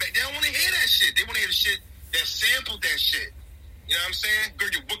Neck, My Back. They don't want to hear that shit. They want to hear the shit that sampled that shit. You know what I'm saying? Girl,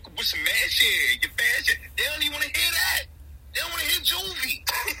 you with some mad shit, your bad shit. They don't even want to hear that. They don't want to hear Juvie.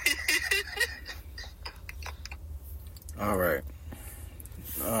 All right.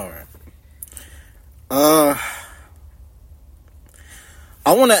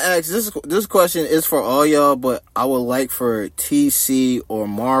 I want to ask this question is for all y'all, but I would like for TC or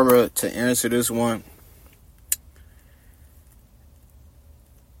Mara to answer this one.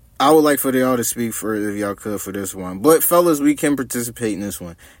 I would like for y'all to speak for if y'all could for this one. But fellas, we can participate in this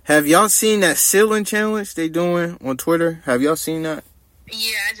one. Have y'all seen that ceiling challenge they doing on Twitter? Have y'all seen that?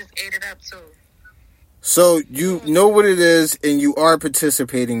 Yeah, I just ate it up too. So you know what it is, and you are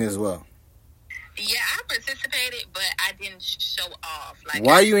participating as well. Yeah, I participated, but I didn't show off. Like,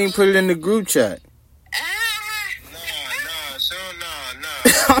 why you ain't put it in the group chat? Nah.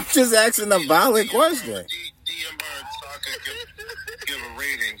 I'm just asking a valid question. DM her so I could give a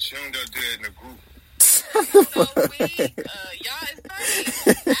rating. She don't gotta do that in the group. So weak. Y'all is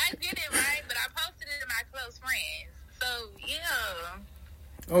funny. I did it right, but I posted it to my close friends. So yeah.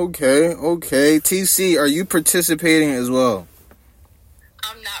 Okay. TC, are you participating as well?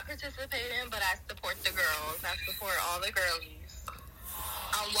 I'm not participating, but I support the girls. I support all the girlies.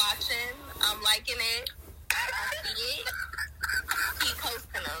 I'm watching. I'm liking it. I see it. Keep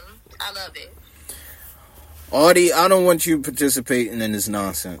posting them. I love it. Audie, I don't want you participating in this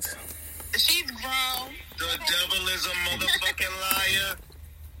nonsense. She's grown. The devil is a motherfucking liar.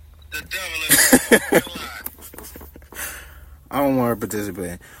 The devil is a motherfucking liar. I don't want her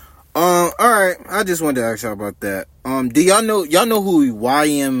participating. Alright, I just wanted to ask y'all about that. Do y'all know who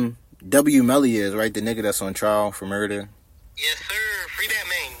YMW Melly is, right? The nigga that's on trial for murder. Yes, sir. Free that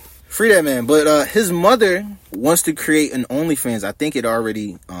man. free that man. But his mother wants to create an OnlyFans. I think it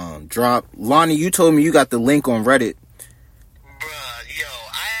already dropped. Lonnie, you told me you got the link on Reddit. Bruh, yo,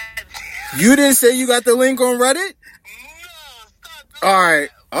 You didn't say you got the link on Reddit? No, stop doing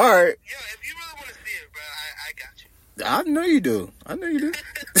Alright. Yo, if you really want to see it, bro, I got you. I know you do. I mean,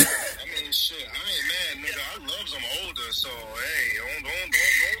 shit, I ain't mad, nigga. I love some older, so hey,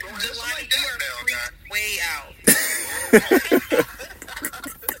 don't just like that now, guy. Way out.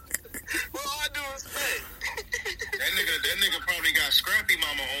 Well, all I do is say. That nigga probably got Scrappy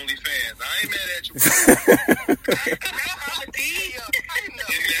Mama OnlyFans. I ain't mad at you, bro.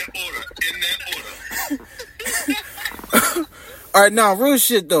 In that order. Alright, now, real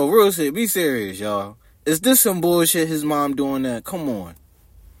shit, though. Real shit. Be serious, y'all. Is this some bullshit, his mom doing that? Come on.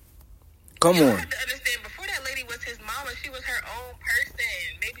 You have to understand, before that lady was his mama, she was her own person.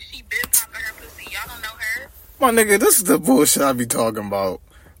 Maybe she been popping her pussy. Y'all don't know her? My nigga, this is the bullshit I be talking about.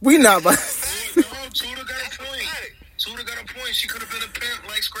 We not about... No, Tuda got a point. Tuda got a point. She could have been a pimp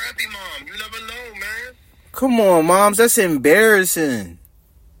like Scrappy Mom. You never know, man. Come on, moms. That's embarrassing.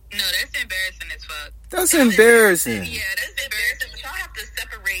 No, that's embarrassing as fuck. That's embarrassing. Yeah, that's embarrassing. But y'all have to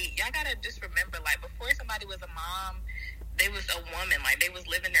separate. Y'all gotta just remember, like, before somebody was a mom, they was a woman. Like, they was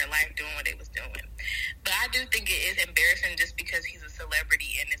living their life doing what they was doing. But I do think it is embarrassing just because he's a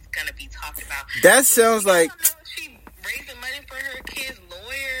celebrity and it's gonna be talked about. That sounds like... I don't know if she raising money for her kid's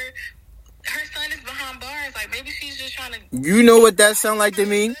lawyer. Her son is behind bars. Like, maybe she's just trying to... You know what that sound like to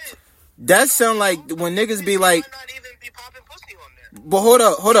me? That sound like when niggas be like... Might not even be popping pussy on there. But hold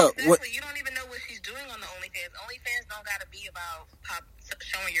up. Exactly. What, You don't even know what she's doing on the OnlyFans. OnlyFans don't gotta be about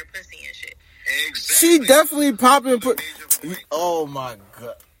showing your pussy and shit. Exactly. she definitely popping... Major point. Oh, my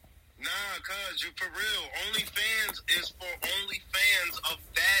God. Nah, cuz, you for real. OnlyFans is for OnlyFans of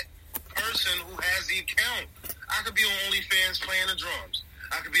that person who has the account. I could be on OnlyFans playing the drums.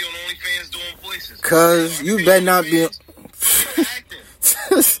 I could be on OnlyFans doing voices. Cuz, you better not be... acting.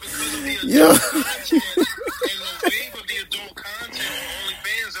 Yo. And the wave of the adult content on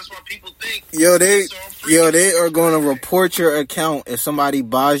OnlyFans, that's why people think... They are going to report your account if somebody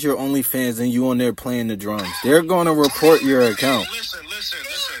buys your OnlyFans and you on there playing the drums. They're going to report your account. Listen.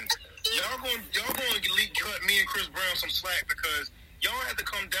 Y'all going to cut me and Chris Brown some slack because y'all have to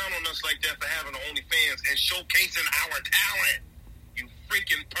come down on us like that for having an OnlyFans and showcasing our talent. You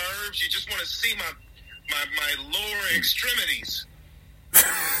freaking pervs. You just want to see my lower extremities. That's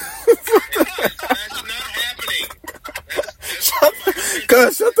not happening.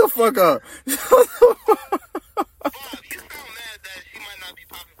 Cuz, shut the fuck up. Bob, you sound mad that she might not be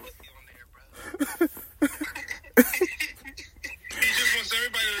popping pussy on there, bro. He just wants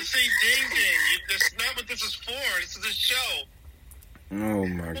everybody to see Ding Ding. That's not what this is for. This is a show. Oh,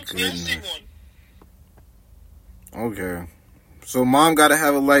 my Let's see goodness. one. Okay. So, mom got to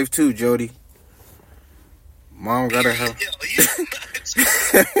have a life, too, Jody. Mom got to have... Yo, you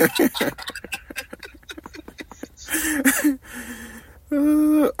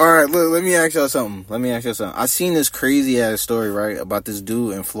Alright, look, let me ask y'all something. I seen this crazy ass story, right, about this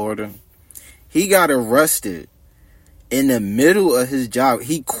dude in Florida. He got arrested in the middle of his job.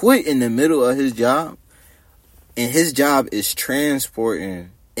 He quit in the middle of his job. And his job is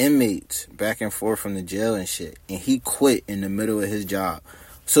transporting inmates back and forth from the jail and shit. And he quit in the middle of his job.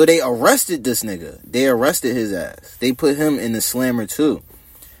 So they arrested this nigga. They arrested his ass. They put him in the slammer too.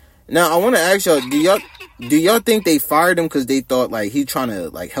 Now, I want to ask y'all, do y'all think they fired him because they thought, like, he trying to,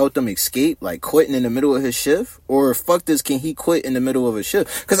 like, help them escape, like, quitting in the middle of his shift? Or, fuck this, can he quit in the middle of a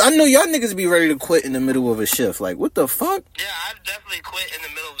shift? Because I know y'all niggas be ready to quit in the middle of a shift. Like, what the fuck? Yeah, I've definitely quit in the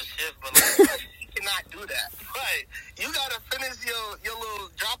middle of a shift, but, like, you cannot do that. Right. You gotta finish your little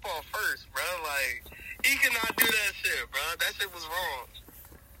drop-off first, bro. Like, he cannot do that shit, bro. That shit was wrong.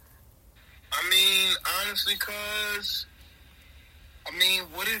 I mean, honestly, cuz... I mean,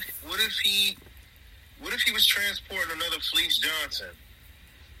 what if he was transporting another Fleece Johnson?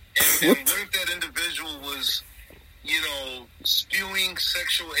 And what if that individual was, spewing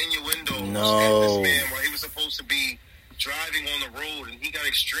sexual innuendos at this man while he was supposed to be driving on the road, and he got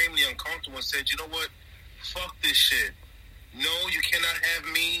extremely uncomfortable and said, you know what? Fuck this shit. No, you cannot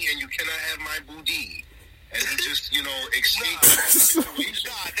have me, and you cannot have my booty. And he just, escaped that situation.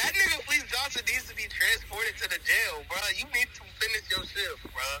 Nah, that nigga Fleece Johnson needs to be transported to the jail, bro. You need to finish your shift,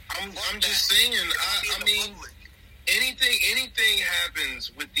 bro. I'm just saying, I mean, anything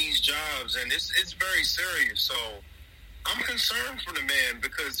happens with these jobs, and it's very serious. So I'm concerned for the man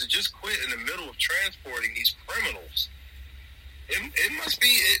because to just quit in the middle of transporting these criminals, it must be,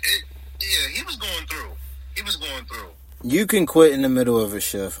 yeah, he was going through. You can quit in the middle of a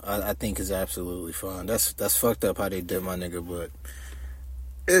shift. I think is absolutely fine. That's fucked up how they did my nigga, but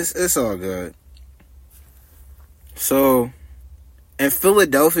It's all good. So, in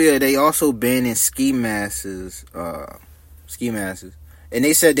Philadelphia, they also banning ski masks. And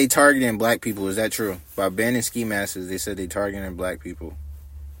they said they targeting black people. Is that true? By banning ski masks, they said they targeting black people.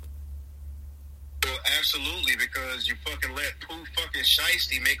 Well, absolutely, because you fucking let Pooh fucking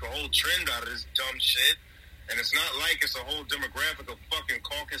Shiesty make a whole trend out of this dumb shit. And it's not like it's a whole demographic of fucking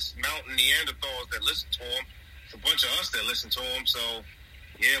Caucasus Mountain Neanderthals that listen to him. It's a bunch of us that listen to him. So,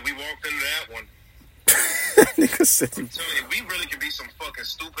 yeah, we walked into that one. I'm telling you, we really can be some fucking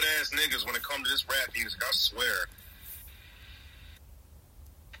stupid ass niggas when it comes to this rap music. I swear.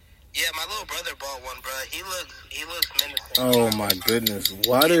 Yeah, my little brother bought one, bro. He looks menacing. Oh my goodness!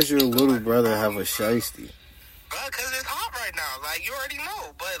 Why does your little brother have a shiesty? Bro, because it's hot right now. Like, you already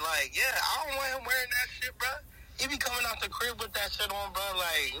know. But, like, yeah, I don't want him wearing that shit, bro. He be coming out the crib with that shit on, bro.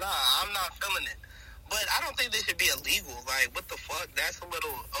 Like, nah, I'm not feeling it. But I don't think they should be illegal. Like, what the fuck? That's a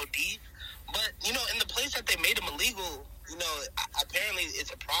little OD. But, you know, in the place that they made them illegal, you know, apparently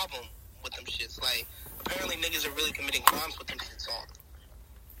it's a problem with them shits. Like, apparently niggas are really committing crimes with them shits on.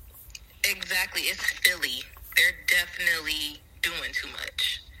 Exactly. It's Philly. They're definitely doing too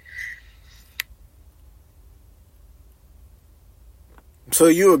much. So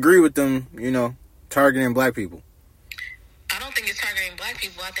you agree with them, you know, targeting black people? I don't think it's targeting black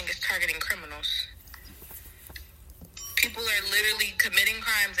people. I think it's targeting criminals. People are literally committing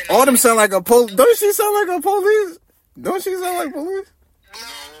crimes. And all them sound like a police. Don't she sound like a police? Don't she sound like police? No,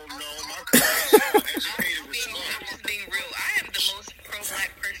 my cousin is educated with I'm just being real. I am the most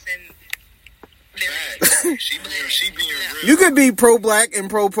pro-black person there is. She being real. You could be pro-black and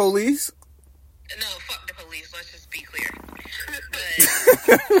pro-police. No, fuck the police. Let's just be clear. But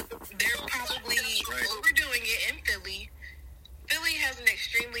they're probably overdoing it in Philly. Philly has an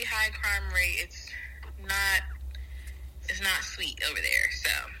extremely high crime rate. It's not sweet over there. So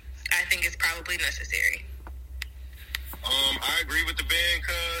I think it's probably necessary. I agree with the ban,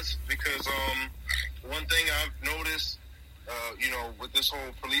 because one thing I've noticed, you know, with this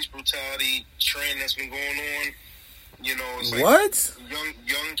whole police brutality trend that's been going on, you know, it's like what?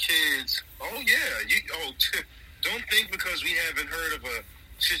 Young kids. Oh yeah, don't think because we haven't heard of a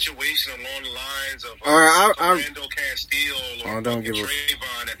situation along the lines of Orlando Castile or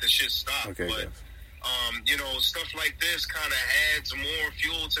Trayvon that the shit stopped. Okay, but you know, stuff like this kind of adds more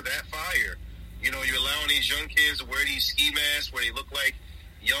fuel to that fire. You know, you're allowing these young kids to wear these ski masks where they look like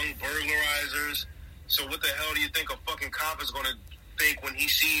young burglarizers. So what the hell do you think a fucking cop is going to think when he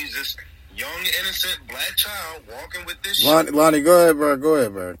sees this young, innocent black child walking with this shit? Lonnie, go ahead, bro. Please,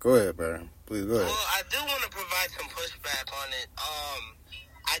 go ahead. Well, I do want to provide some pushback on it.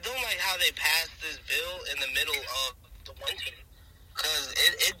 I don't like how they passed this bill in the middle of the winter. Because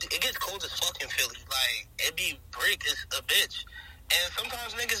it gets cold as fuck in Philly. Like, it be brick as a bitch. And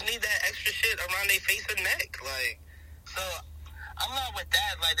sometimes niggas need that extra shit around their face and neck. Like, so I'm not with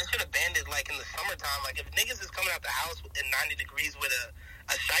that. Like, they should have banned it, like, in the summertime. Like, if niggas is coming out the house in 90 degrees with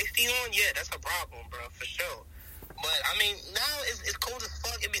a shiesty on, yeah, that's a problem, bro, for sure. But, I mean, now it's cold as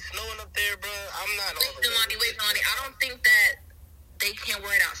fuck. It be snowing up there, bro. I'm not on the Wait, Lonnie. I don't think that they can't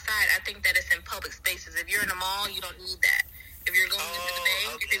wear it outside. I think that it's in public spaces. If you're in a mall, you don't need that. If you're going into the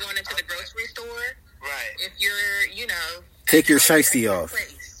bank, if you're going into the grocery store, right. If you're, you know, take your shiesty off.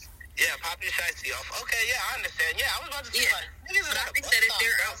 Yeah, pop your shiesty off. Okay, yeah, I understand. Yeah, I was about to say, like, niggas but I think that if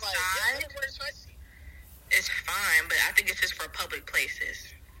they're outside, it's fine. But I think it's just for public places.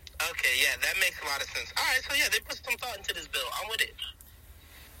 Okay, yeah, that makes a lot of sense. All right, so yeah, they put some thought into this bill. I'm with it.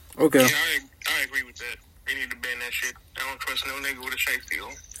 Okay. Yeah, I agree with that. They need to ban that shit. I don't trust no nigga with a shiesty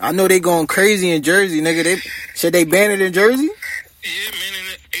on. I know they going crazy in Jersey, nigga. Should they ban it in Jersey? Yeah, man, in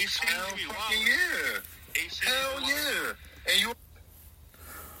the AC. Hell yeah. And you...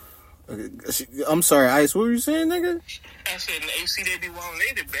 I'm sorry, Ice. What were you saying, nigga? I said in the AC they be wild.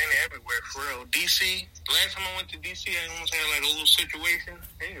 They done ban it everywhere, for real. DC. Last time I went to DC, I almost had like a little situation.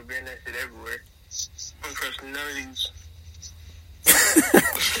 They done ban that shit everywhere. I don't trust none of these.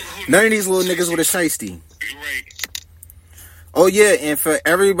 None of these little niggas with a shiesty. Right. Oh yeah, and for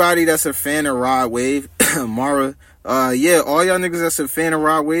everybody that's a fan of Rod Wave, Mara, yeah, all y'all niggas that's a fan of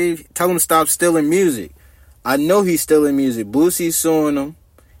Rod Wave, tell him stop stealing music. I know he's stealing music. Boosie's suing him,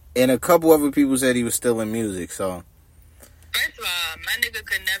 and a couple other people said he was stealing music. So, first of all, my nigga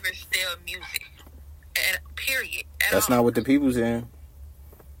could never steal music. Period. That's not what the people saying.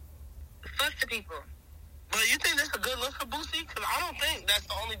 Fuck the people. But you think that's a good look for Boosie? Because I don't think that's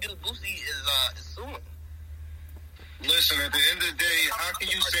the only dude Boosie is suing. Listen, at the end of the day, how can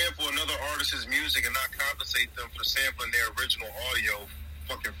you sample another artist's music and not compensate them for sampling their original audio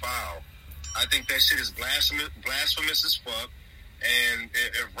fucking file? I think that shit is blasphemous as fuck. And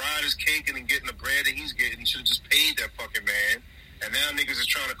if Rod is caking and getting the bread that he's getting, should have just paid that fucking man. And now niggas is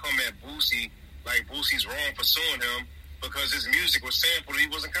trying to come at Boosie like Boosie's wrong for suing him because his music was sampled and he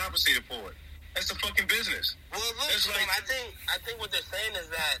wasn't compensated for it. That's the fucking business. Well, look, like, I think what they're saying is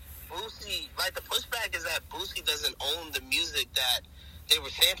that Boosie, like, the pushback is that Boosie doesn't own the music that they were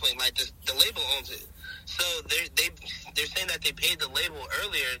sampling. Like, the label owns it. So they're saying that they paid the label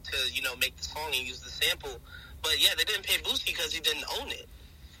earlier to, you know, make the song and use the sample. But yeah, they didn't pay Boosie because he didn't own it.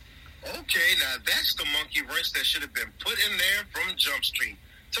 Okay, now that's the monkey wrench that should have been put in there from Jump Street.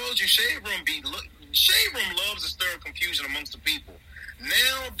 Told you, Shade Room loves to stir confusion amongst the people.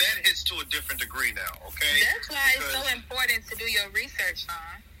 Now that hits to a different degree now, okay? That's why it's so important to do your research,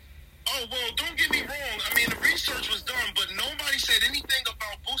 Sean. Oh, well, don't get me wrong. I mean, the research was done, but nobody said anything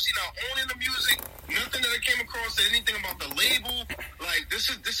about Boosie not owning the music. Nothing that I came across said anything about the label. Like, this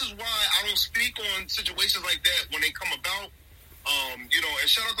is why I don't speak on situations like that when they come about. You know, and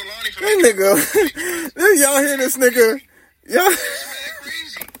shout out to Lonnie for that nigga. Y'all hear this nigga? Yeah. That's mad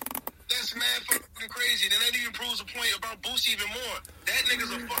crazy. That's mad fucking crazy. Then that even proves a point about Boosie even more. That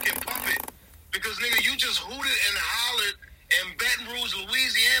nigga's a fucking puppet. Because, nigga, you just hooted and hollered in Baton Rouge,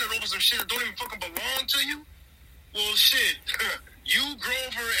 Louisiana over some shit that don't even fucking belong to you? Well, shit. You,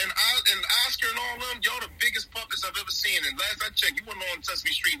 Grover, and Oscar and all them, y'all the biggest puppets I've ever seen. And last I checked, you wasn't on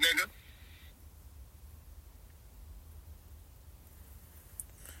Sesame Street, nigga.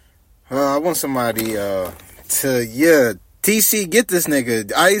 I want somebody TC, get this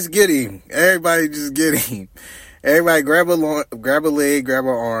nigga. Ice, get him. Everybody just get him. Everybody grab a leg, grab an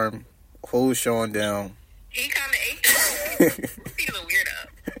arm, hold Sean down. He kind of ate that. He's a weirdo.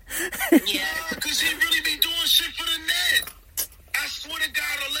 Yeah, because he really be doing shit for the net. I swear to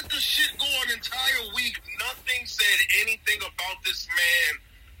God, I let this shit go an entire week. Nothing said anything about this man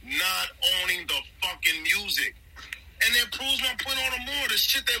not owning the fucking music. And that proves my point all the more. The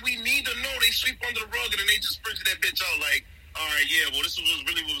shit that we need to know, they sweep under the rug and then they just sprinkled that bitch out like, all right, yeah, well, this was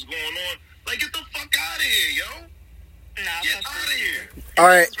really what was going on. Like, get the fuck out of here, yo. Get out of here. All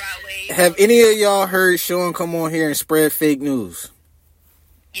right. Have any of y'all heard Sean come on here and spread fake news?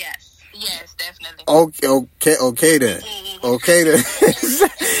 Yes. Yes, definitely. Okay then. Okay then.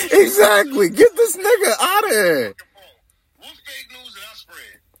 Exactly. Get this nigga out of here. What fake news did I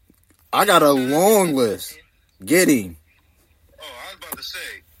spread? I got a long list. Get him. Oh, I was about to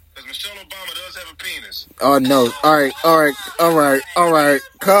say, because Michelle Obama does have a penis. Oh, no. All right.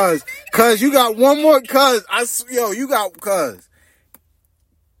 Cuz, you got one more, you got,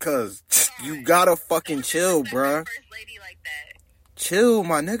 cuz, you gotta fucking chill, bruh. Chill,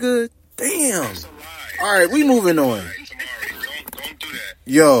 my nigga. Damn. All right, we moving on. Don't do that.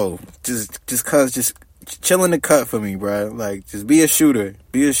 Yo, just chill in the cut for me, bruh. Like, just be a shooter.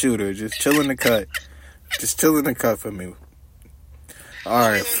 Just chill in the cut. Just chill in the cut for me.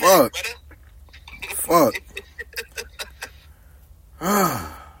 Alright, fuck.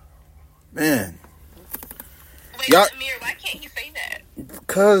 Man. Wait, Amir, why can't you say that?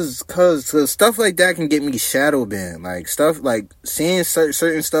 Cause stuff like that can get me shadow banned. Like, stuff like seeing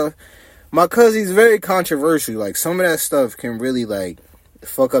certain stuff. My cousin's very controversial. Like, some of that stuff can really, like,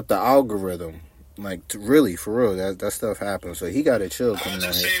 fuck up the algorithm. Like, really, for real, that stuff happens. So he gotta chill. I'll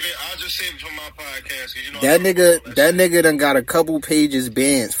just save it for my podcast. You know that nigga done got a couple pages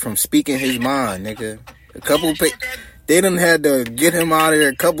banned from speaking his mind, nigga. They done had to get him out of there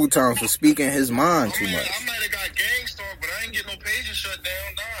a couple times for speaking his mind too much. I might have got gang stalked, but I ain't getting no pages shut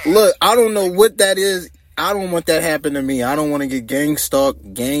down. Look, I don't know what that is. I don't want that happen to me. I don't want to get gang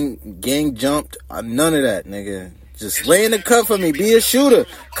stalked, gang jumped. None of that, nigga. Just lay in the cut for me. Be a shooter.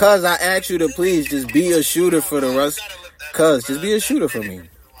 Cuz I ask you to please just be a shooter for the rest. Cuz just be a shooter for me.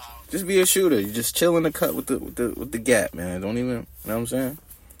 Just be a shooter. You just chill in the cut with the gap, man. Don't even, you know what I'm saying?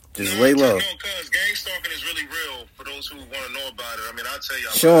 Just lay low. No, cuz gang stalking is really real for those who want to know about it. I mean, I'll tell you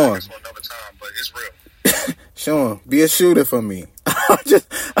Sean. this another time, but it's real. Sean, be a shooter for me. I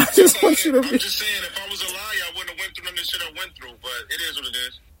just want you to be. I'm just saying, if I was a liar, I wouldn't have went through none of the shit I went through, but it is what it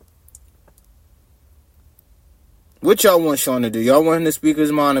is. What y'all want Sean to do? Y'all want him to speak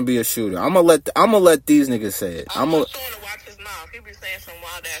his mind and be a shooter? I'm gonna let these niggas say it. I want Sean to watch his mouth. He be saying some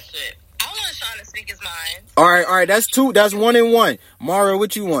wild ass shit. I want Sean to speak his mind. All right. That's two. That's 1 and 1. Mara,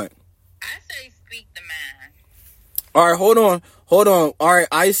 what you want? I say speak the man. All right, hold on. All right,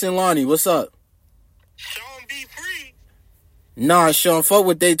 Ice and Lonnie, what's up? Sean be free. Nah, Sean, fuck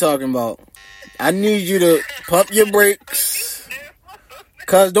what they talking about. I need you to pump your brakes.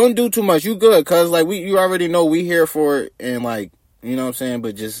 Cuz don't do too much. You good. Cuz like you already know we here for it. And like, you know what I'm saying?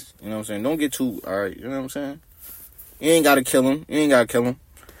 But just, you know what I'm saying? Don't get too, alright. You know what I'm saying? You ain't gotta kill him.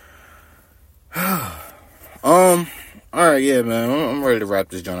 All right, yeah, man. I'm ready to wrap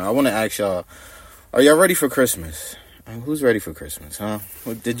this joint. I want to ask y'all, are y'all ready for Christmas? Who's ready for Christmas, huh?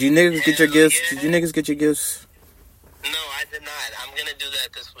 Did you niggas get your gifts? Yeah. Did you niggas get your gifts? No, I did not. I'm gonna do that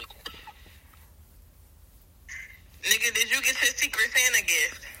this week. Nigga, did you get your Secret Santa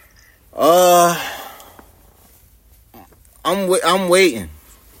gift? I'm waiting.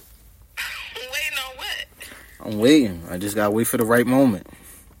 Waiting on what? I'm waiting. I just gotta wait for the right moment.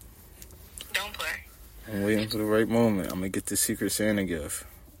 Don't play. I'm waiting for the right moment. I'm gonna get the Secret Santa gift.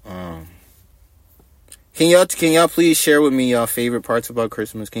 Can y'all please share with me y'all favorite parts about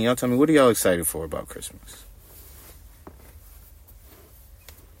Christmas? Can y'all tell me what are y'all excited for about Christmas?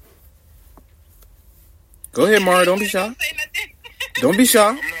 Go ahead, Mara. Don't be shy. Don't be shy.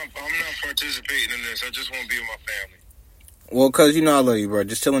 I'm not participating in this. I just want to be with my family. Well, cause you know I love you, bro.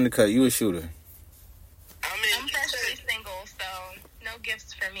 Just chilling the cut. You a shooter. I'm freshly single, so no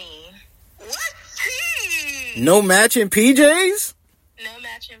gifts for me. What? Tea? No matching PJs? No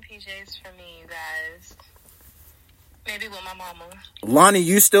matching PJs for me, you guys. Maybe with my mama. Lonnie,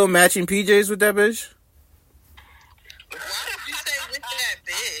 you still matching PJs with that bitch? Why did you say with that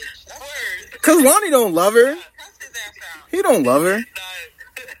bitch? That's word. Cause Lonnie don't love her. Cuss his ass out. He don't love her. Nah,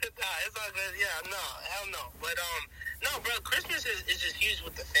 it's all good. Yeah, no, hell no. But no, bro, Christmas is just huge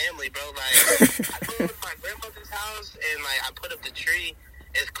with the family, bro. Like, I go to my grandmother's house and like I put up the tree.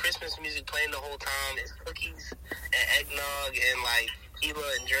 It's Christmas music playing the whole time. It's cookies and eggnog and like tequila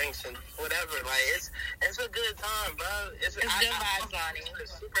and drinks and whatever. Like it's a good time, bro. It's good vibes, Lonnie.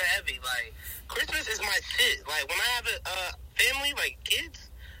 It's super heavy. Like Christmas is my shit. Like when I have a family, like kids,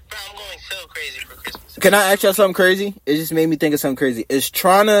 bro, I'm going so crazy for Christmas. Can I ask y'all something crazy? It just made me think of something crazy. Is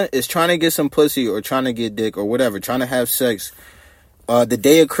trying to get some pussy or trying to get dick or whatever, trying to have sex the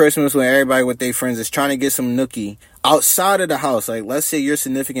day of Christmas when everybody with their friends is trying to get some nookie outside of the house. Like, let's say your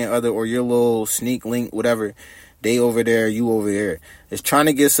significant other or your little sneak link, whatever, they over there, you over there. Is trying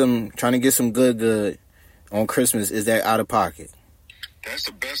to get some good on Christmas. Is that out of pocket? That's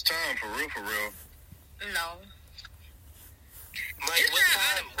the best time, for real, for real. No. Like, what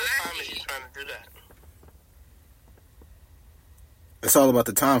time is you trying to do that? It's all about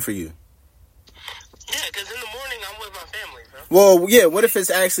the time for you. Yeah, because in the morning I'm with my family, bro. Well, yeah, what if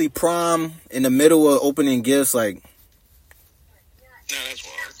it's actually prom in the middle of opening gifts, like... Nah, that's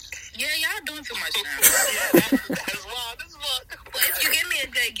wild. Yeah, y'all doing too much now. Yeah, that's wild. That's wild. Well, if you give me a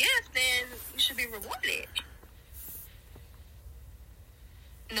good gift, then you should be rewarded.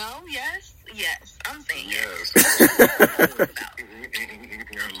 No? Yes? Yes. I'm saying yes. Yes. I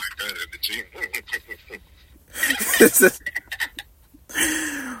like that energy.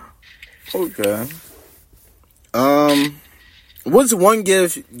 Okay. What's one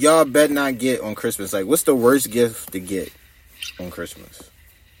gift y'all bet not get on Christmas? Like, what's the worst gift to get on Christmas?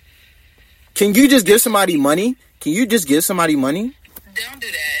 Can you just give somebody money? Can you just give somebody money? Don't do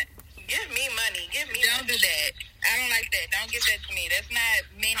that. Give me money. Don't do that. I don't like that. Don't give that to me. That's not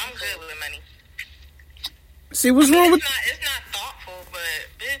meaningful. I'm good with money. See, what's wrong with... It's not thoughtful, but,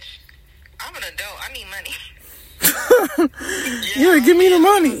 bitch, I'm an adult. I need money. Yeah, give me the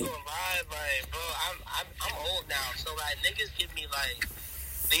money. Like, bro, I'm old now, so like niggas give me like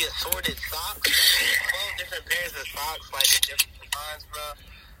the assorted socks, like 12 different pairs of socks, like in different designs, bro.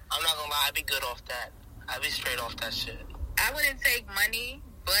 I'm not gonna lie, I'd be good off that. I'd be straight off that shit. I wouldn't take money,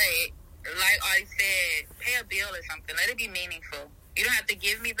 but like I said, pay a bill or something. Let it be meaningful. You don't have to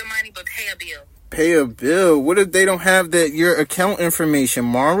give me the money, but pay a bill. Pay a bill? What if they don't have your account information,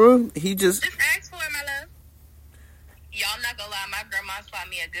 Mara? Just ask for it, my love. Y'all not gonna lie, my grandma slot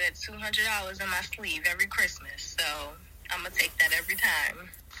me a good $200 in my sleeve every Christmas, so I'm gonna take that every time.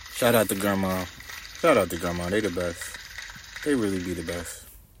 Shout out to grandma. They the best. They really be the best.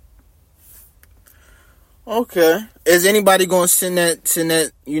 Okay. Is anybody gonna send that,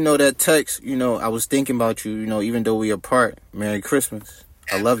 that text, I was thinking about you, even though we apart. Merry Christmas.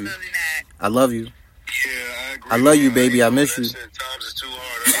 I love you. Absolutely not. I love you. Yeah, I agree. I love you, baby. I miss you. Times is too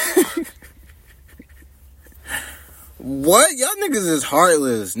hard. What? Y'all niggas is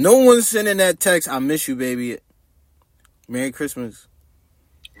heartless. No one's sending that text, I miss you, baby. Merry Christmas.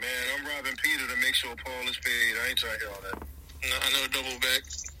 Man, I'm robbing Peter to make sure Paul is paid. I ain't trying to hear all that. No, I know double back.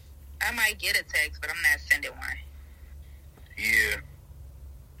 I might get a text, but I'm not sending one. Yeah.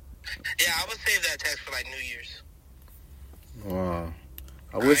 Yeah, I would save that text for like New Year's. Wow.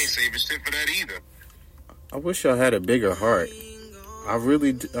 I ain't saving shit for that either. I wish y'all had a bigger heart. I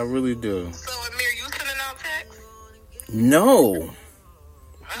really do. So, Amir, you sending out texts? No.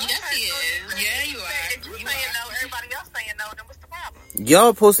 Yes, he is. Yeah, you are. If you saying no, everybody else saying no, then what's the problem?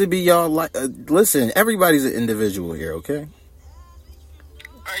 Y'all supposed to be y'all like. Listen, everybody's an individual here, okay?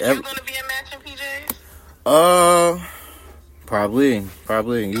 Are you going to be in matching PJs?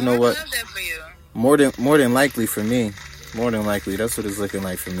 Probably. You know what? I love that for you. More than likely for me. More than likely, that's what it's looking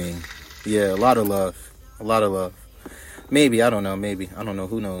like for me. Yeah, a lot of love. Maybe, I don't know.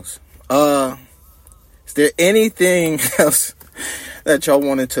 Who knows? Is there anything else that y'all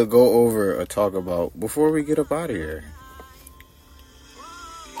wanted to go over or talk about before we get up out of here?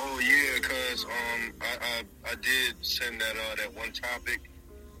 Oh yeah, cause I did send that one topic.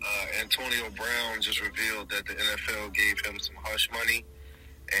 Antonio Brown just revealed that the NFL gave him some hush money,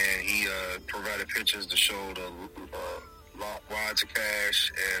 and he provided pictures to show the wads of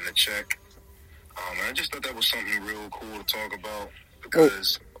cash and a check. And I just thought that was something real cool to talk about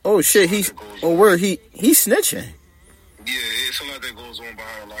because oh shit, he's snitching. Yeah, it's a lot that goes on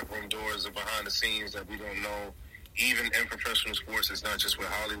behind the locker room doors and behind the scenes that we don't know. Even in professional sports, it's not just with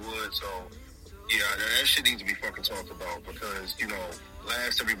Hollywood. So, yeah, that shit needs to be fucking talked about because, you know,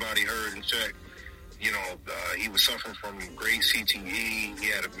 last everybody heard and checked, you know, he was suffering from great CTE. He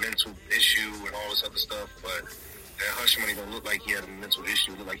had a mental issue and all this other stuff. But that hush money don't look like he had a mental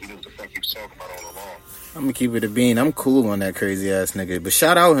issue. It looked like he knew what the fuck he was talking about all along. I'm going to keep it a bean. I'm cool on that crazy ass nigga. But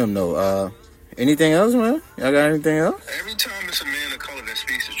shout out him, though. Anything else, man? Y'all got anything else? Every time it's a man of color that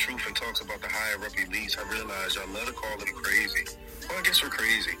speaks the truth and talks about the higher up elites, I realize y'all love to call them crazy. Well, I guess we're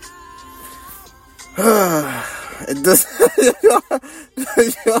crazy. It does.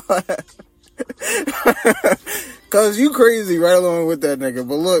 Cause you crazy right along with that nigga.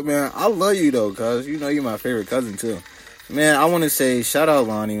 But look, man, I love you though, cause you know you're my favorite cousin too. Man, I want to say shout out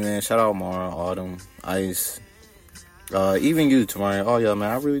Lonnie, man. Shout out Mara, Autumn, Ice. Even you, Tamari. Oh, yeah,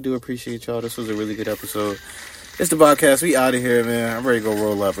 man. I really do appreciate y'all. This was a really good episode. It's the podcast. We out of here, man. I'm ready to go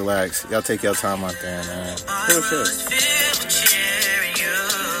roll up, relax. Y'all take your time out there, man. Real shit.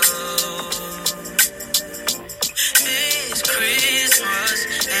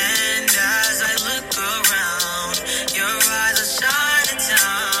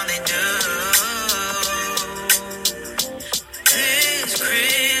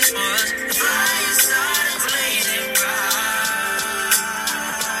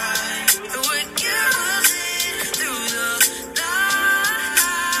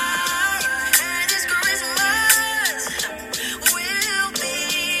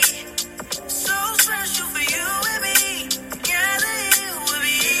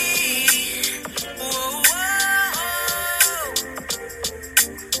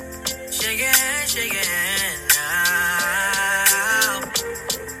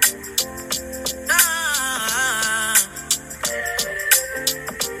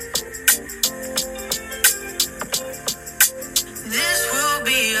 This will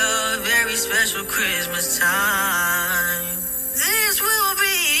be a very special Christmas time.